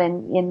that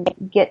and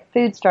get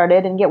food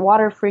started and get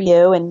water for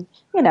you. And,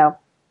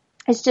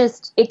 it's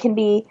just, it can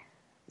be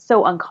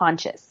so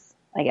unconscious,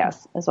 I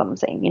guess, is what I'm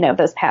saying,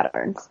 those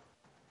patterns.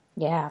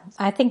 Yeah,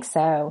 I think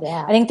so.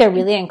 Yeah. I think they're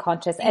really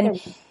unconscious.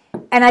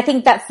 And I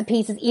think that's the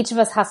piece, is each of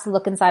us has to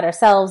look inside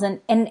ourselves,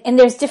 and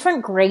there's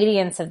different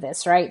gradients of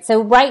this, right?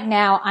 So right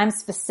now I'm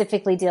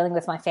specifically dealing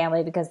with my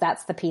family because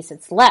that's the piece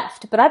that's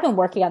left, but I've been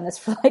working on this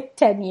for like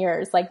 10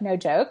 years, like no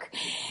joke.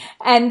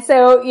 And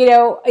so,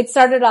 it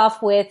started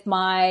off with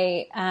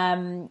my,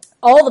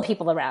 all the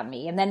people around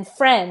me, and then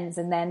friends,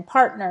 and then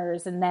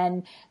partners, and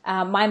then,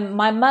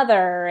 my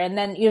mother, and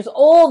then there's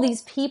all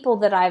these people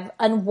that I've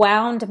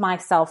unwound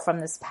myself from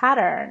this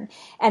pattern.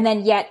 And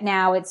then yet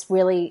now it's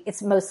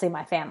mostly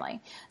my family.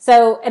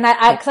 So, and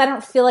cause I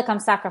don't feel like I'm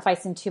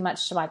sacrificing too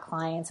much to my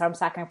clients, or I'm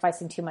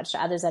sacrificing too much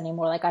to others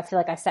anymore. Like I feel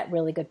like I set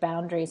really good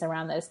boundaries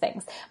around those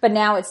things, but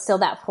now it's still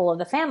that pull of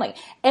the family.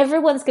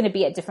 Everyone's going to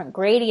be at different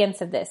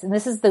gradients of this. And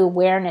this is the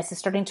awareness, is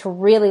starting to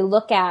really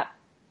look at,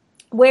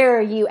 where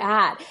are you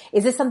at?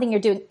 Is this something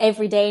you're doing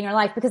every day in your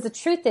life? Because the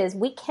truth is,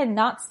 we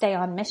cannot stay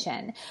on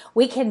mission.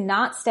 We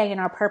cannot stay in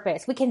our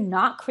purpose. We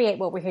cannot create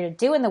what we're here to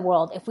do in the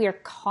world if we are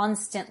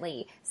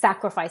constantly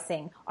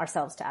sacrificing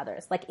ourselves to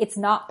others. Like, it's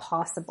not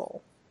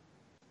possible.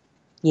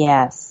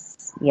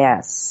 Yes.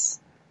 Yes.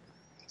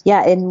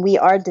 Yeah. And we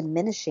are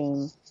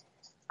diminishing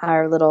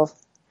our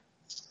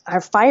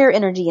fire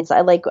energy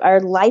inside, like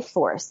our life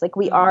force. Like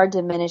we are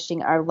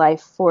diminishing our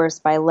life force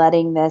by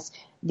letting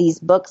these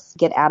books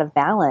get out of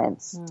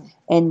balance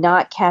and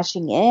not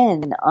cashing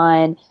in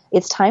on,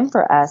 it's time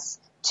for us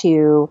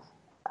to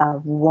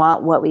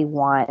want what we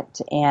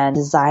want and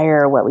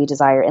desire what we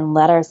desire, and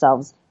let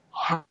ourselves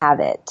have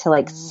it, to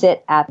like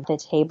sit at the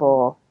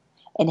table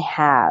and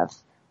have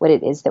what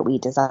it is that we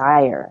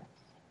desire.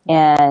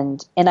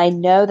 And I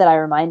know that I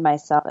remind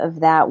myself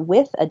of that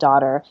with a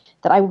daughter,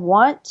 that I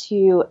want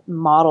to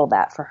model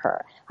that for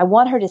her. I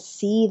want her to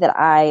see that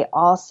I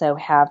also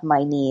have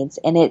my needs,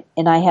 and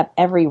I have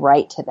every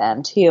right to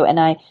them too. And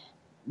I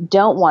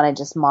don't want to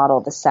just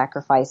model the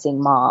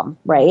sacrificing mom,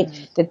 right?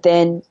 That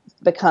then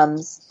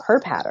becomes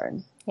her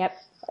pattern. Yep.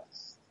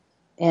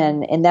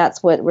 And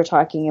that's what we're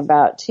talking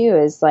about too,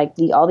 is like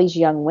all these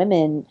young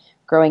women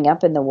growing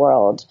up in the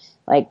world.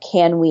 Like,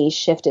 can we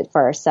shift it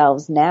for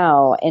ourselves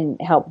now and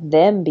help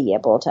them be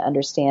able to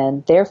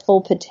understand their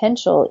full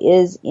potential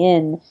is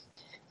in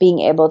being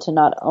able to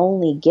not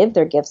only give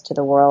their gifts to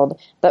the world,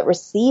 but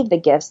receive the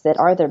gifts that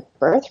are their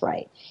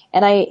birthright.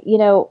 And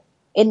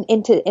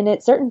and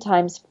at certain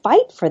times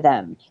fight for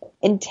them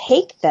and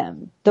take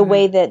them the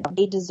way that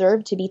they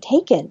deserve to be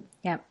taken.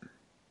 Yep.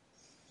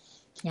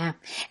 Yeah.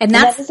 And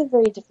that is a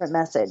very different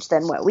message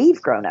than what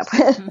we've grown up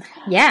with.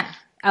 Yeah.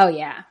 Oh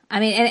yeah. I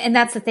mean, and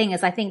that's the thing,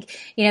 is I think,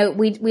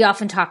 we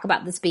often talk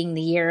about this being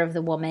the year of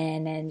the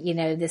woman, and,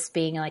 this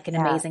being like an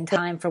amazing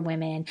time for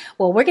women.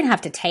 Well, we're going to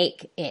have to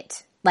take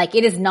it. Like,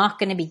 it is not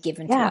going to be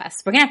given to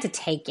us. We're going to have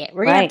to take it.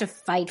 We're going to have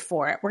to fight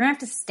for it. We're going to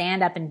have to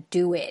stand up and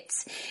do it.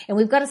 And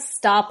we've got to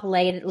stop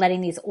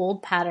letting these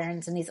old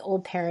patterns and these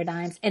old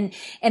paradigms and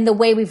the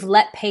way we've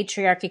let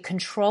patriarchy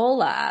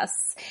control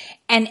us,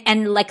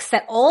 and like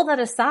set all that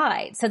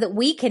aside so that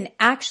we can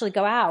actually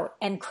go out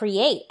and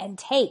create and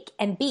take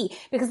and be.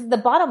 Because the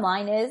bottom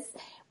line is,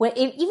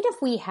 even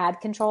if we had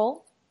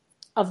control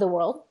of the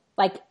world,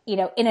 like, in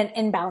an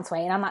imbalanced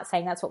way, and I'm not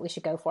saying that's what we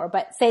should go for,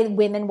 but say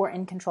women were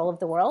in control of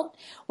the world,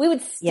 we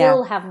would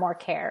still have more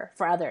care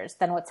for others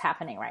than what's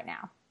happening right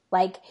now.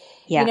 Like,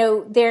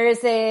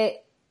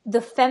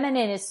 the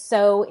feminine is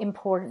so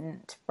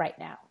important right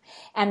now.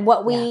 And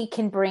what we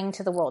can bring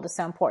to the world is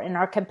so important, and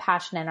our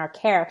compassion and our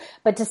care.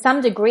 But to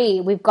some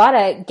degree, we've got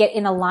to get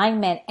in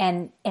alignment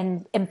and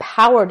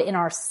empowered in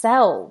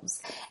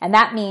ourselves. And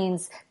that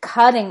means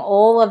cutting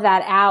all of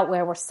that out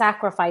where we're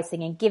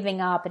sacrificing and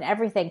giving up and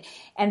everything,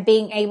 and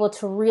being able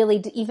to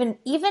really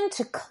even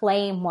to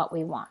claim what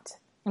we want.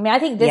 I mean, I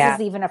think this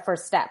is even a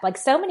first step. Like,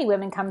 so many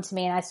women come to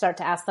me and I start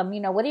to ask them,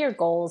 what are your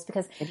goals?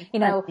 Because,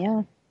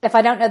 if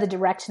I don't know the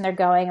direction they're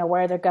going or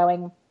where they're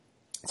going,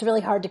 it's really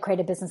hard to create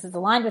a business that's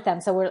aligned with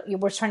them. So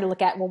we're trying to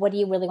look at, well, what do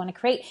you really want to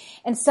create?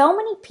 And so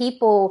many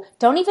people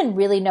don't even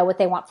really know what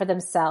they want for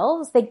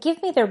themselves. They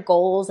give me their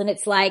goals and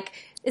it's like,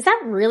 is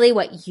that really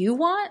what you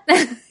want?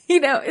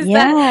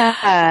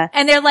 That,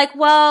 and they're like,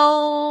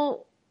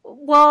 well,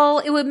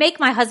 it would make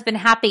my husband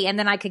happy and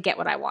then I could get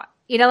what I want.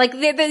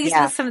 These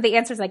are some of the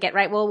answers I get,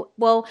 right?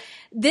 Well,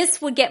 this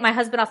would get my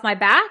husband off my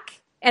back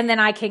and then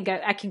I can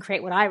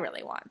create what I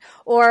really want.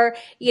 Or,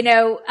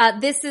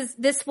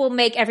 this will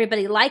make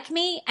everybody like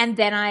me and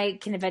then I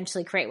can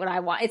eventually create what I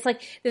want. It's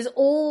like there's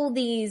all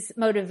these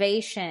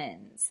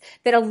motivations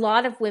that a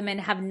lot of women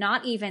have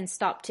not even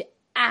stopped to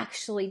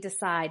actually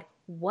decide.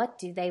 What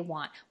do they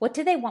want? What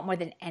do they want more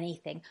than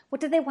anything? What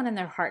do they want in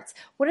their hearts?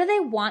 What do they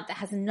want that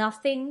has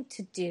nothing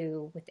to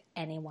do with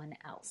anyone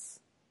else?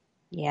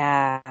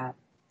 Yeah.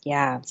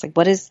 It's like,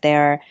 what is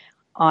their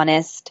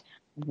honest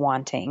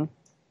wanting?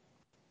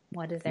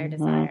 What is their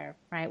desire,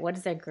 right? What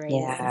is their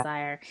greatest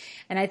desire?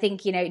 And I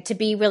think, to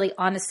be really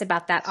honest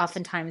about that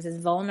oftentimes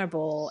is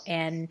vulnerable,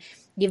 and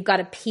you've got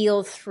to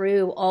peel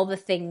through all the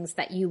things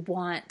that you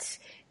want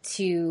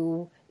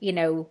to,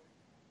 I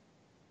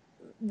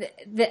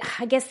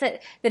guess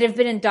that have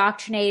been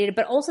indoctrinated,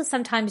 but also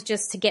sometimes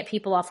just to get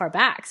people off our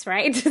backs,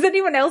 right? Does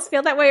anyone else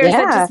feel that way, or is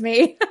that just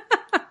me?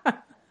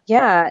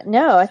 Yeah,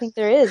 no, I think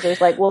there is.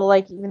 There's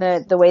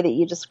even the way that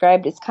you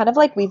described, it's kind of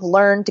like we've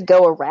learned to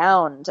go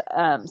around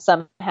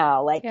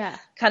somehow.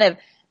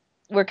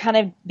 We're kind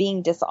of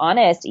being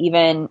dishonest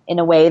even in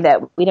a way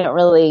that we don't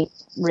really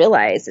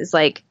realize. It's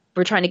like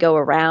we're trying to go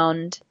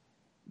around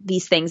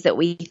these things that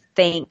we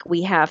think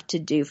we have to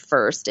do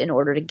first in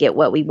order to get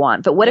what we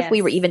want. But what if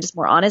we were even just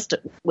more honest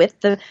with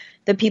the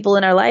people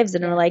in our lives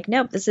and we're like,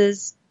 nope, this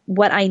is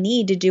what I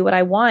need to do what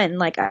I want.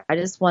 And I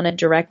just want to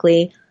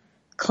directly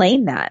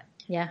claim that.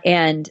 Yeah.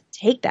 And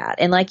take that.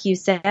 And like you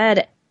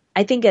said,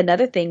 I think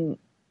another thing,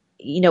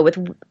 with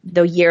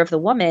the Year of the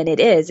Woman,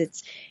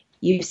 it's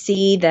you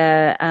see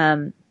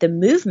the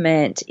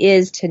movement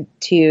is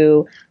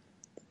to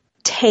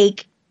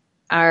take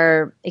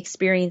our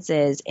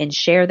experiences and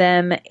share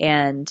them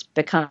and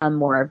become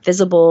more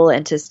visible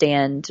and to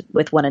stand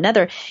with one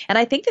another. And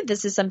I think that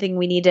this is something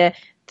we need to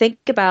think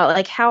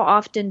about, how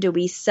often do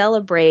we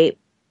celebrate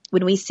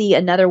when we see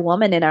another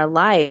woman in our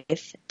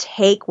life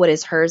take what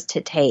is hers to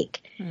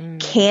take?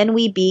 Can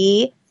we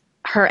be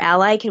her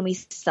ally? Can we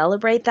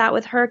celebrate that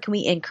with her? Can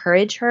we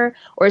encourage her?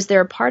 Or is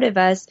there a part of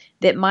us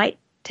that might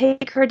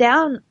take her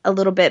down a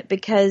little bit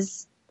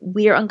because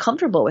we are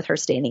uncomfortable with her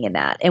standing in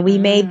that? And we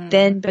may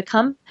then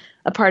become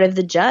a part of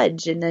the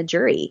judge and the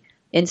jury.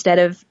 Instead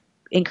of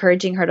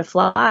encouraging her to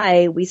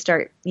fly, we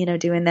start,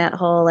 doing that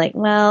whole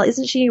well,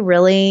 isn't she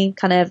really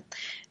kind of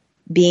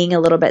being a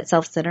little bit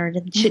self-centered,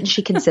 and shouldn't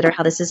she consider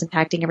how this is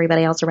impacting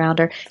everybody else around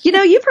her?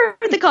 You've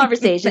heard the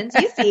conversations.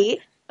 You see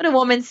when a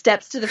woman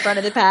steps to the front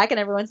of the pack and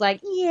everyone's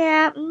like,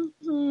 I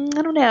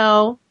don't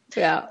know.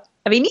 Yeah.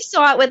 I mean, you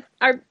saw it with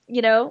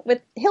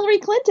with Hillary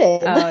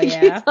Clinton. Oh,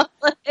 yeah.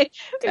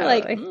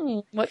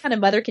 You're what kind of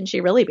mother can she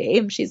really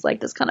be? She's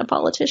like this kind of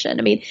politician.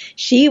 I mean,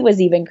 she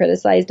was even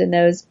criticized in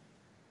these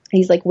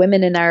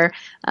women in our,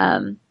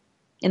 in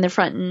the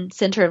front and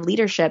center of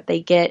leadership.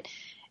 They get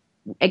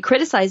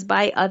criticized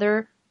by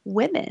other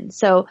women.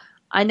 So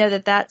I know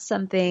that that's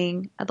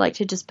something I'd like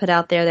to just put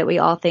out there, that we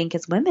all think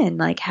as women,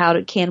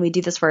 can we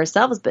do this for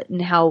ourselves, but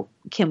how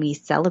can we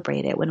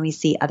celebrate it when we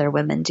see other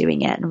women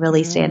doing it and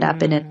really stand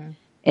up and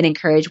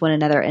encourage one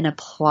another and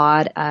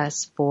applaud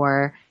us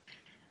for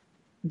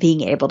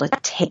being able to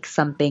take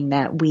something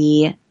that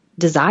we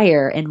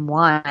desire and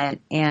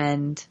want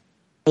and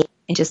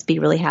just be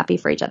really happy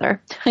for each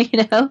other,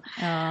 Oh,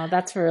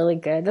 that's really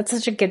good. That's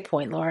such a good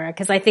point, Laura.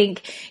 Because I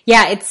think,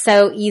 it's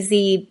so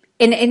easy.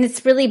 And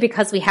it's really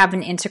because we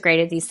haven't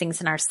integrated these things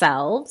in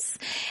ourselves.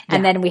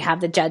 And then we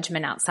have the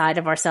judgment outside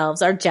of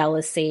ourselves, or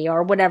jealousy,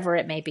 or whatever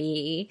it may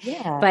be.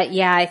 Yeah. But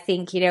I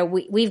think,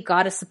 we've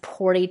got to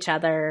support each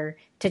other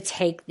to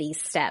take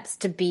these steps,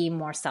 to be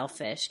more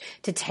selfish,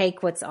 to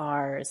take what's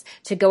ours,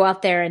 to go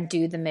out there and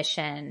do the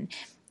mission.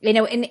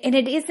 And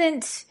it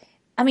isn't,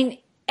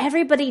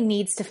 everybody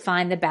needs to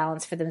find the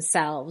balance for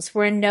themselves.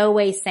 We're in no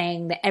way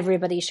saying that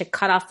everybody should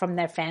cut off from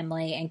their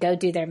family and go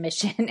do their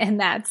mission and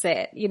that's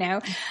it,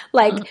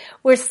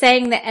 We're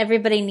saying that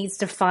everybody needs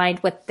to find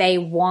what they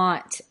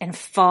want and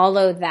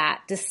follow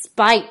that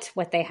despite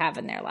what they have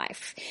in their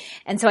life.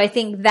 And so I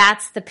think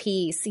that's the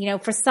piece.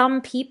 For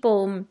some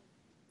people,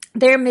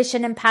 their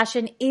mission and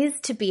passion is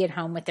to be at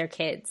home with their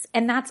kids.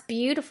 And that's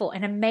beautiful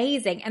and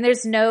amazing. And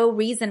there's no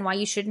reason why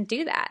you shouldn't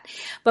do that.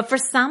 But for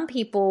some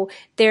people,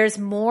 there's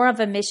more of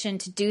a mission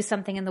to do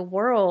something in the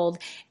world.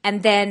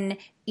 And then,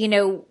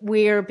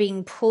 we're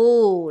being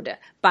pulled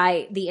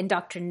by the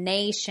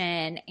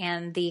indoctrination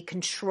and the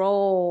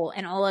control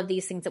and all of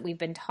these things that we've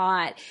been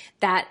taught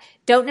that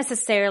don't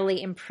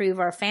necessarily improve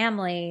our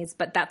families,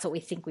 but that's what we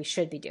think we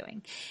should be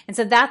doing. And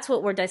so that's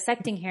what we're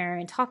dissecting here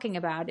and talking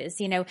about is,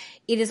 it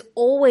is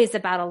always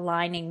about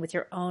aligning with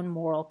your own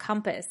moral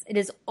compass. It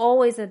is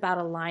always about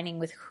aligning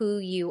with who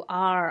you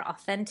are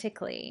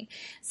authentically.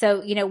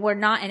 So, we're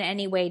not in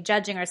any way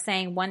judging or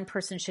saying one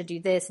person should do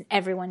this and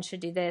everyone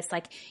should do this.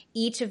 Like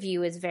each of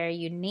you is very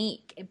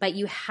unique, but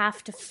you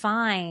have to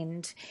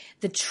find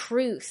the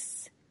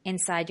truth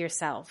inside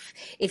yourself.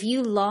 If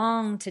you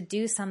long to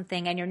do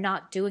something and you're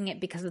not doing it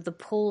because of the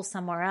pull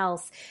somewhere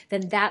else,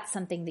 then that's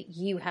something that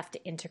you have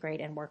to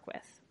integrate and work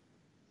with.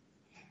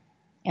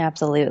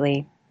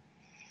 Absolutely.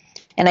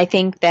 And I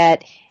think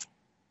that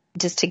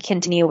just to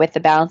continue with the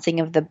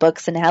balancing of the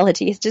book's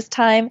analogy, it's just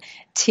time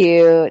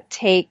to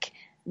take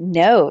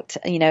note,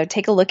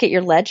 take a look at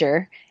your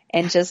ledger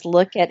and just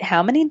look at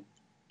how many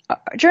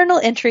journal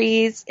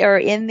entries are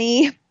in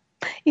the,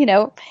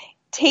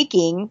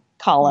 taking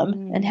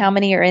column and how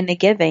many are in the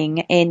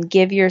giving, and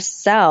give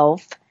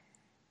yourself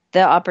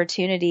the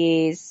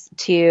opportunities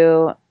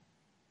to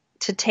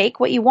take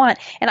what you want.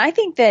 And I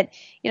think that,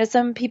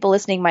 some people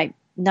listening might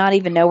not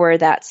even know where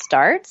that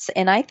starts.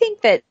 And I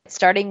think that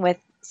starting with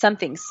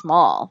something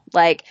small,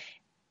 like,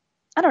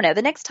 I don't know,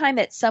 the next time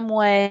that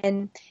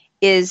someone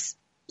is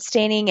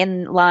standing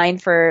in line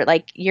for,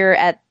 like, you're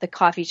at the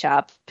coffee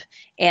shop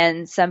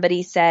and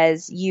somebody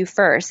says you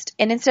first,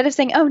 and instead of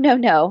saying, oh,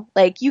 no,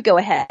 like, you go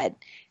ahead,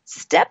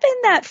 step in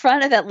that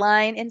front of that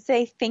line and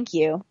say, thank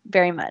you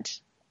very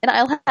much. And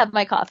I'll have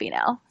my coffee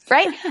now,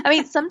 right? I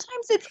mean,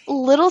 sometimes it's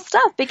little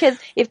stuff, because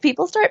if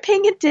people start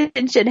paying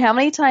attention, how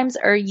many times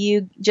are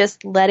you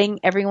just letting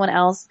everyone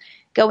else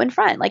go in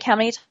front? Like, how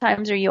many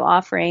times are you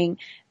offering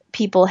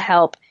people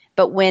help,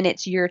 but when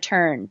it's your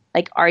turn,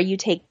 like, are you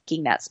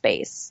taking that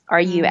space?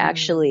 Are you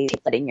actually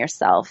letting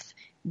yourself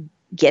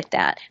get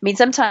that? I mean,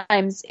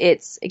 sometimes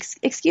it's,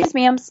 excuse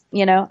me,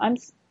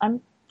 I'm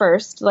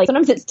first. Like,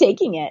 sometimes it's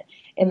taking it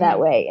in that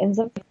way. And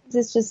sometimes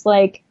it's just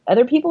like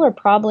other people are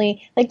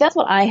probably like, that's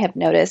what I have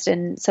noticed,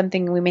 and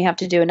something we may have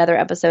to do another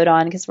episode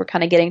on because we're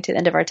kind of getting to the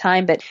end of our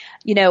time. But,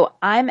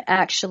 I'm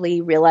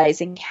actually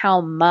realizing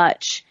how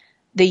much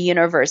the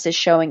universe is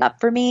showing up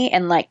for me,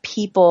 and like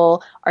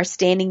people are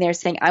standing there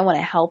saying, I want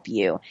to help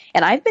you.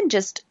 And I've been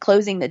just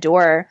closing the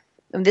door.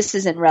 And this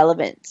isn't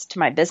relevant to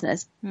my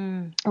business,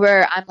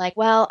 where I'm like,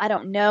 well, I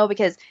don't know,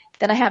 because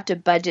then I have to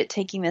budget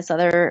taking this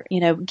other,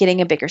 getting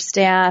a bigger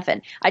staff.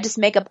 And I just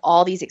make up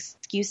all these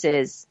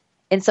excuses.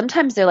 And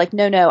sometimes they're like,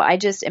 no, I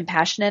just am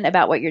passionate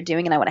about what you're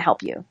doing and I want to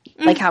help you.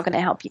 Like, how can I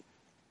help you?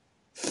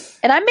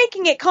 And I'm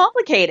making it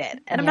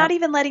complicated, and I'm not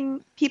even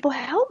letting people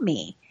help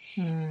me.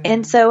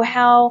 And so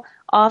how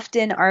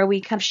often are we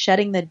kind of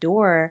shutting the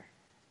door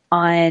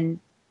on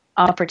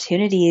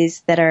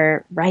opportunities that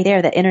are right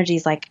there? That energy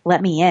is like,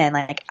 let me in.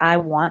 Like, I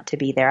want to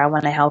be there. I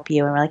want to help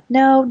you. And we're like,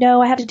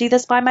 no, I have to do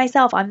this by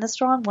myself. I'm the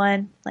strong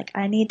one. Like,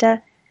 I need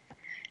to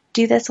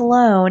do this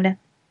alone.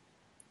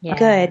 Yeah.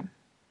 Good.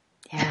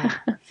 Yeah.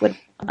 But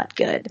not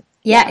good.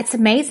 Yeah. It's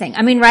amazing.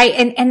 I mean, right.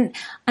 And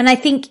I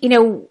think,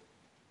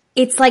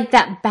 it's like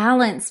that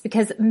balance,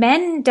 because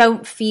men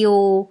don't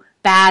feel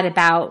bad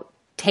about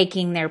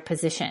taking their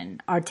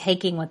position or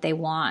taking what they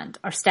want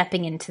or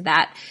stepping into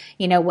that,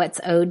 what's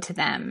owed to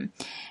them.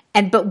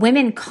 But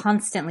women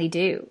constantly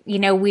do.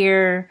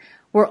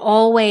 We're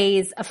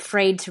always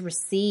afraid to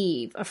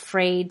receive,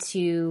 afraid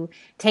to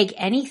take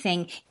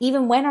anything,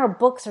 even when our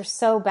books are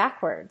so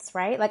backwards,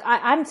 right? Like,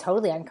 I'm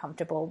totally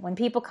uncomfortable when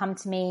people come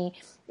to me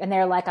and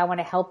they're like, I want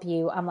to help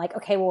you. I'm like,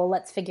 okay, well,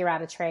 let's figure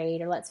out a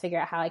trade, or let's figure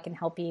out how I can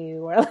help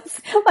you. Or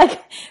let's,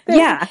 like,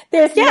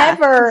 there's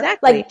never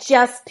like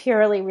just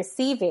purely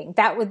receiving.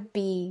 That would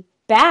be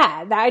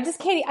bad. I just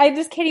can't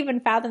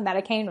even fathom that.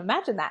 I can't even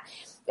imagine that.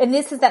 And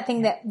this is that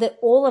thing that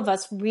all of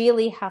us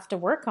really have to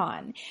work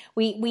on.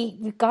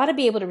 We've got to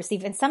be able to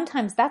receive. And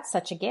sometimes that's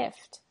such a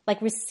gift.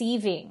 Like,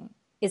 receiving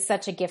is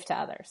such a gift to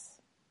others.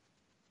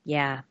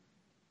 Yeah.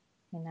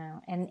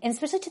 And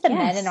especially to the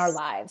men in our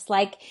lives.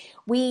 Like,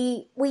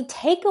 we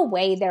take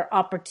away their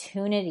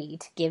opportunity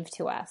to give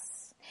to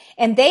us.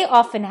 And they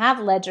often have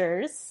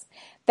ledgers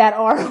that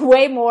are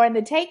way more in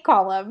the take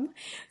column.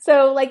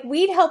 So, like,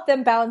 we'd help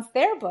them balance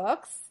their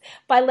books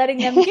by letting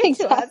them give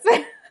to us.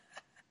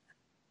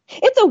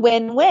 It's a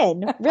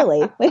win-win,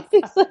 really.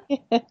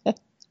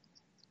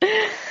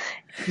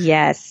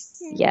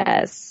 Yes.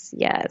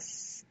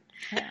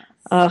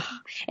 Oh,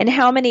 and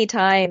how many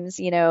times,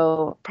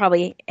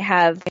 probably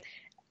have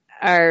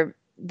I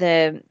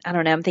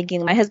don't know, I'm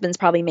thinking my husband's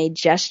probably made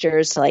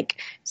gestures to,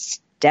 like,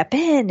 step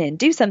in and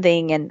do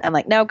something. And I'm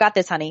like, no, got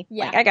this, honey.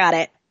 Yeah. Like, I got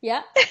it.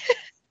 Yeah.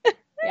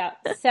 Yeah.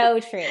 So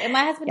true. And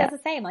my husband does the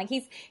same. Like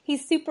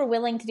he's super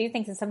willing to do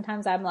things. And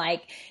sometimes I'm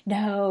like,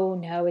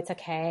 no, it's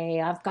okay.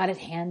 I've got it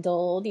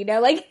handled,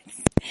 like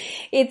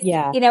it's,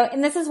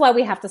 and this is why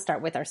we have to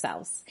start with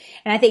ourselves.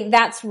 And I think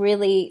that's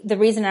really the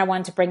reason I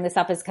wanted to bring this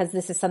up, is because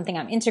this is something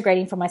I'm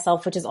integrating for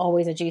myself, which is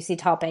always a juicy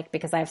topic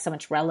because I have so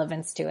much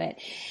relevance to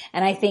it.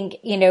 And I think,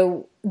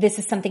 this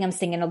is something I'm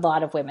seeing in a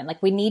lot of women.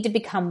 Like, we need to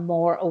become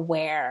more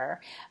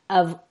aware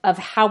of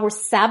how we're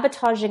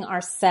sabotaging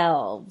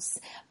ourselves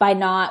by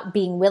not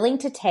being willing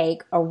to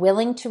take or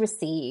willing to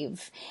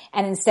receive,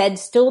 and instead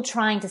still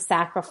trying to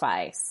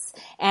sacrifice.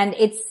 And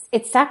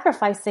it's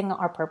sacrificing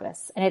our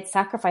purpose, and it's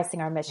sacrificing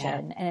our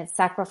mission, and it's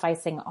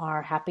sacrificing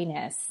our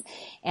happiness.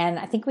 And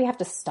I think we have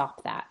to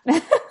stop that.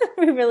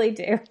 We really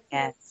do.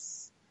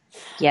 Yes.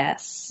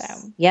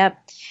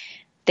 Yep.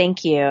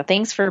 Thank you.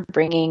 Thanks for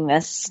bringing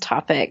this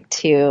topic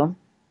to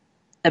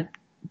the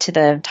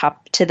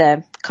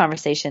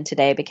conversation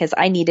today, because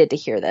I needed to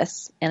hear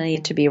this and I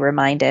need to be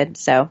reminded.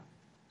 So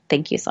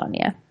thank you,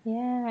 Sonia.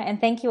 Yeah.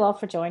 And thank you all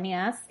for joining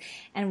us,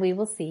 and we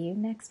will see you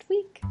next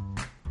week.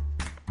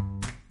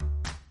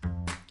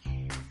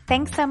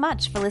 Thanks so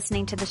much for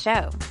listening to the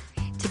show.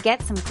 To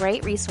get some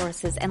great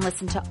resources and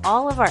listen to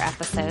all of our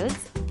episodes,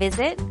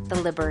 visit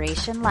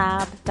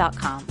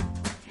theliberationlab.com.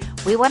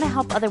 We want to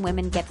help other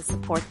women get the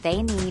support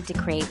they need to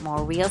create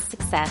more real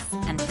success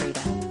and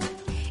freedom.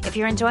 If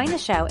you're enjoying the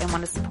show and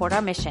want to support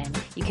our mission,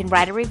 you can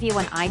write a review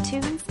on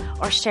iTunes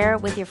or share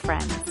it with your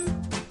friends.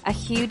 A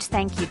huge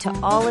thank you to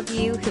all of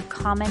you who've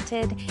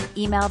commented,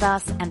 emailed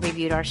us, and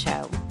reviewed our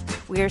show.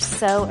 We are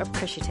so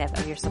appreciative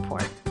of your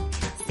support.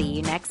 See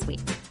you next week.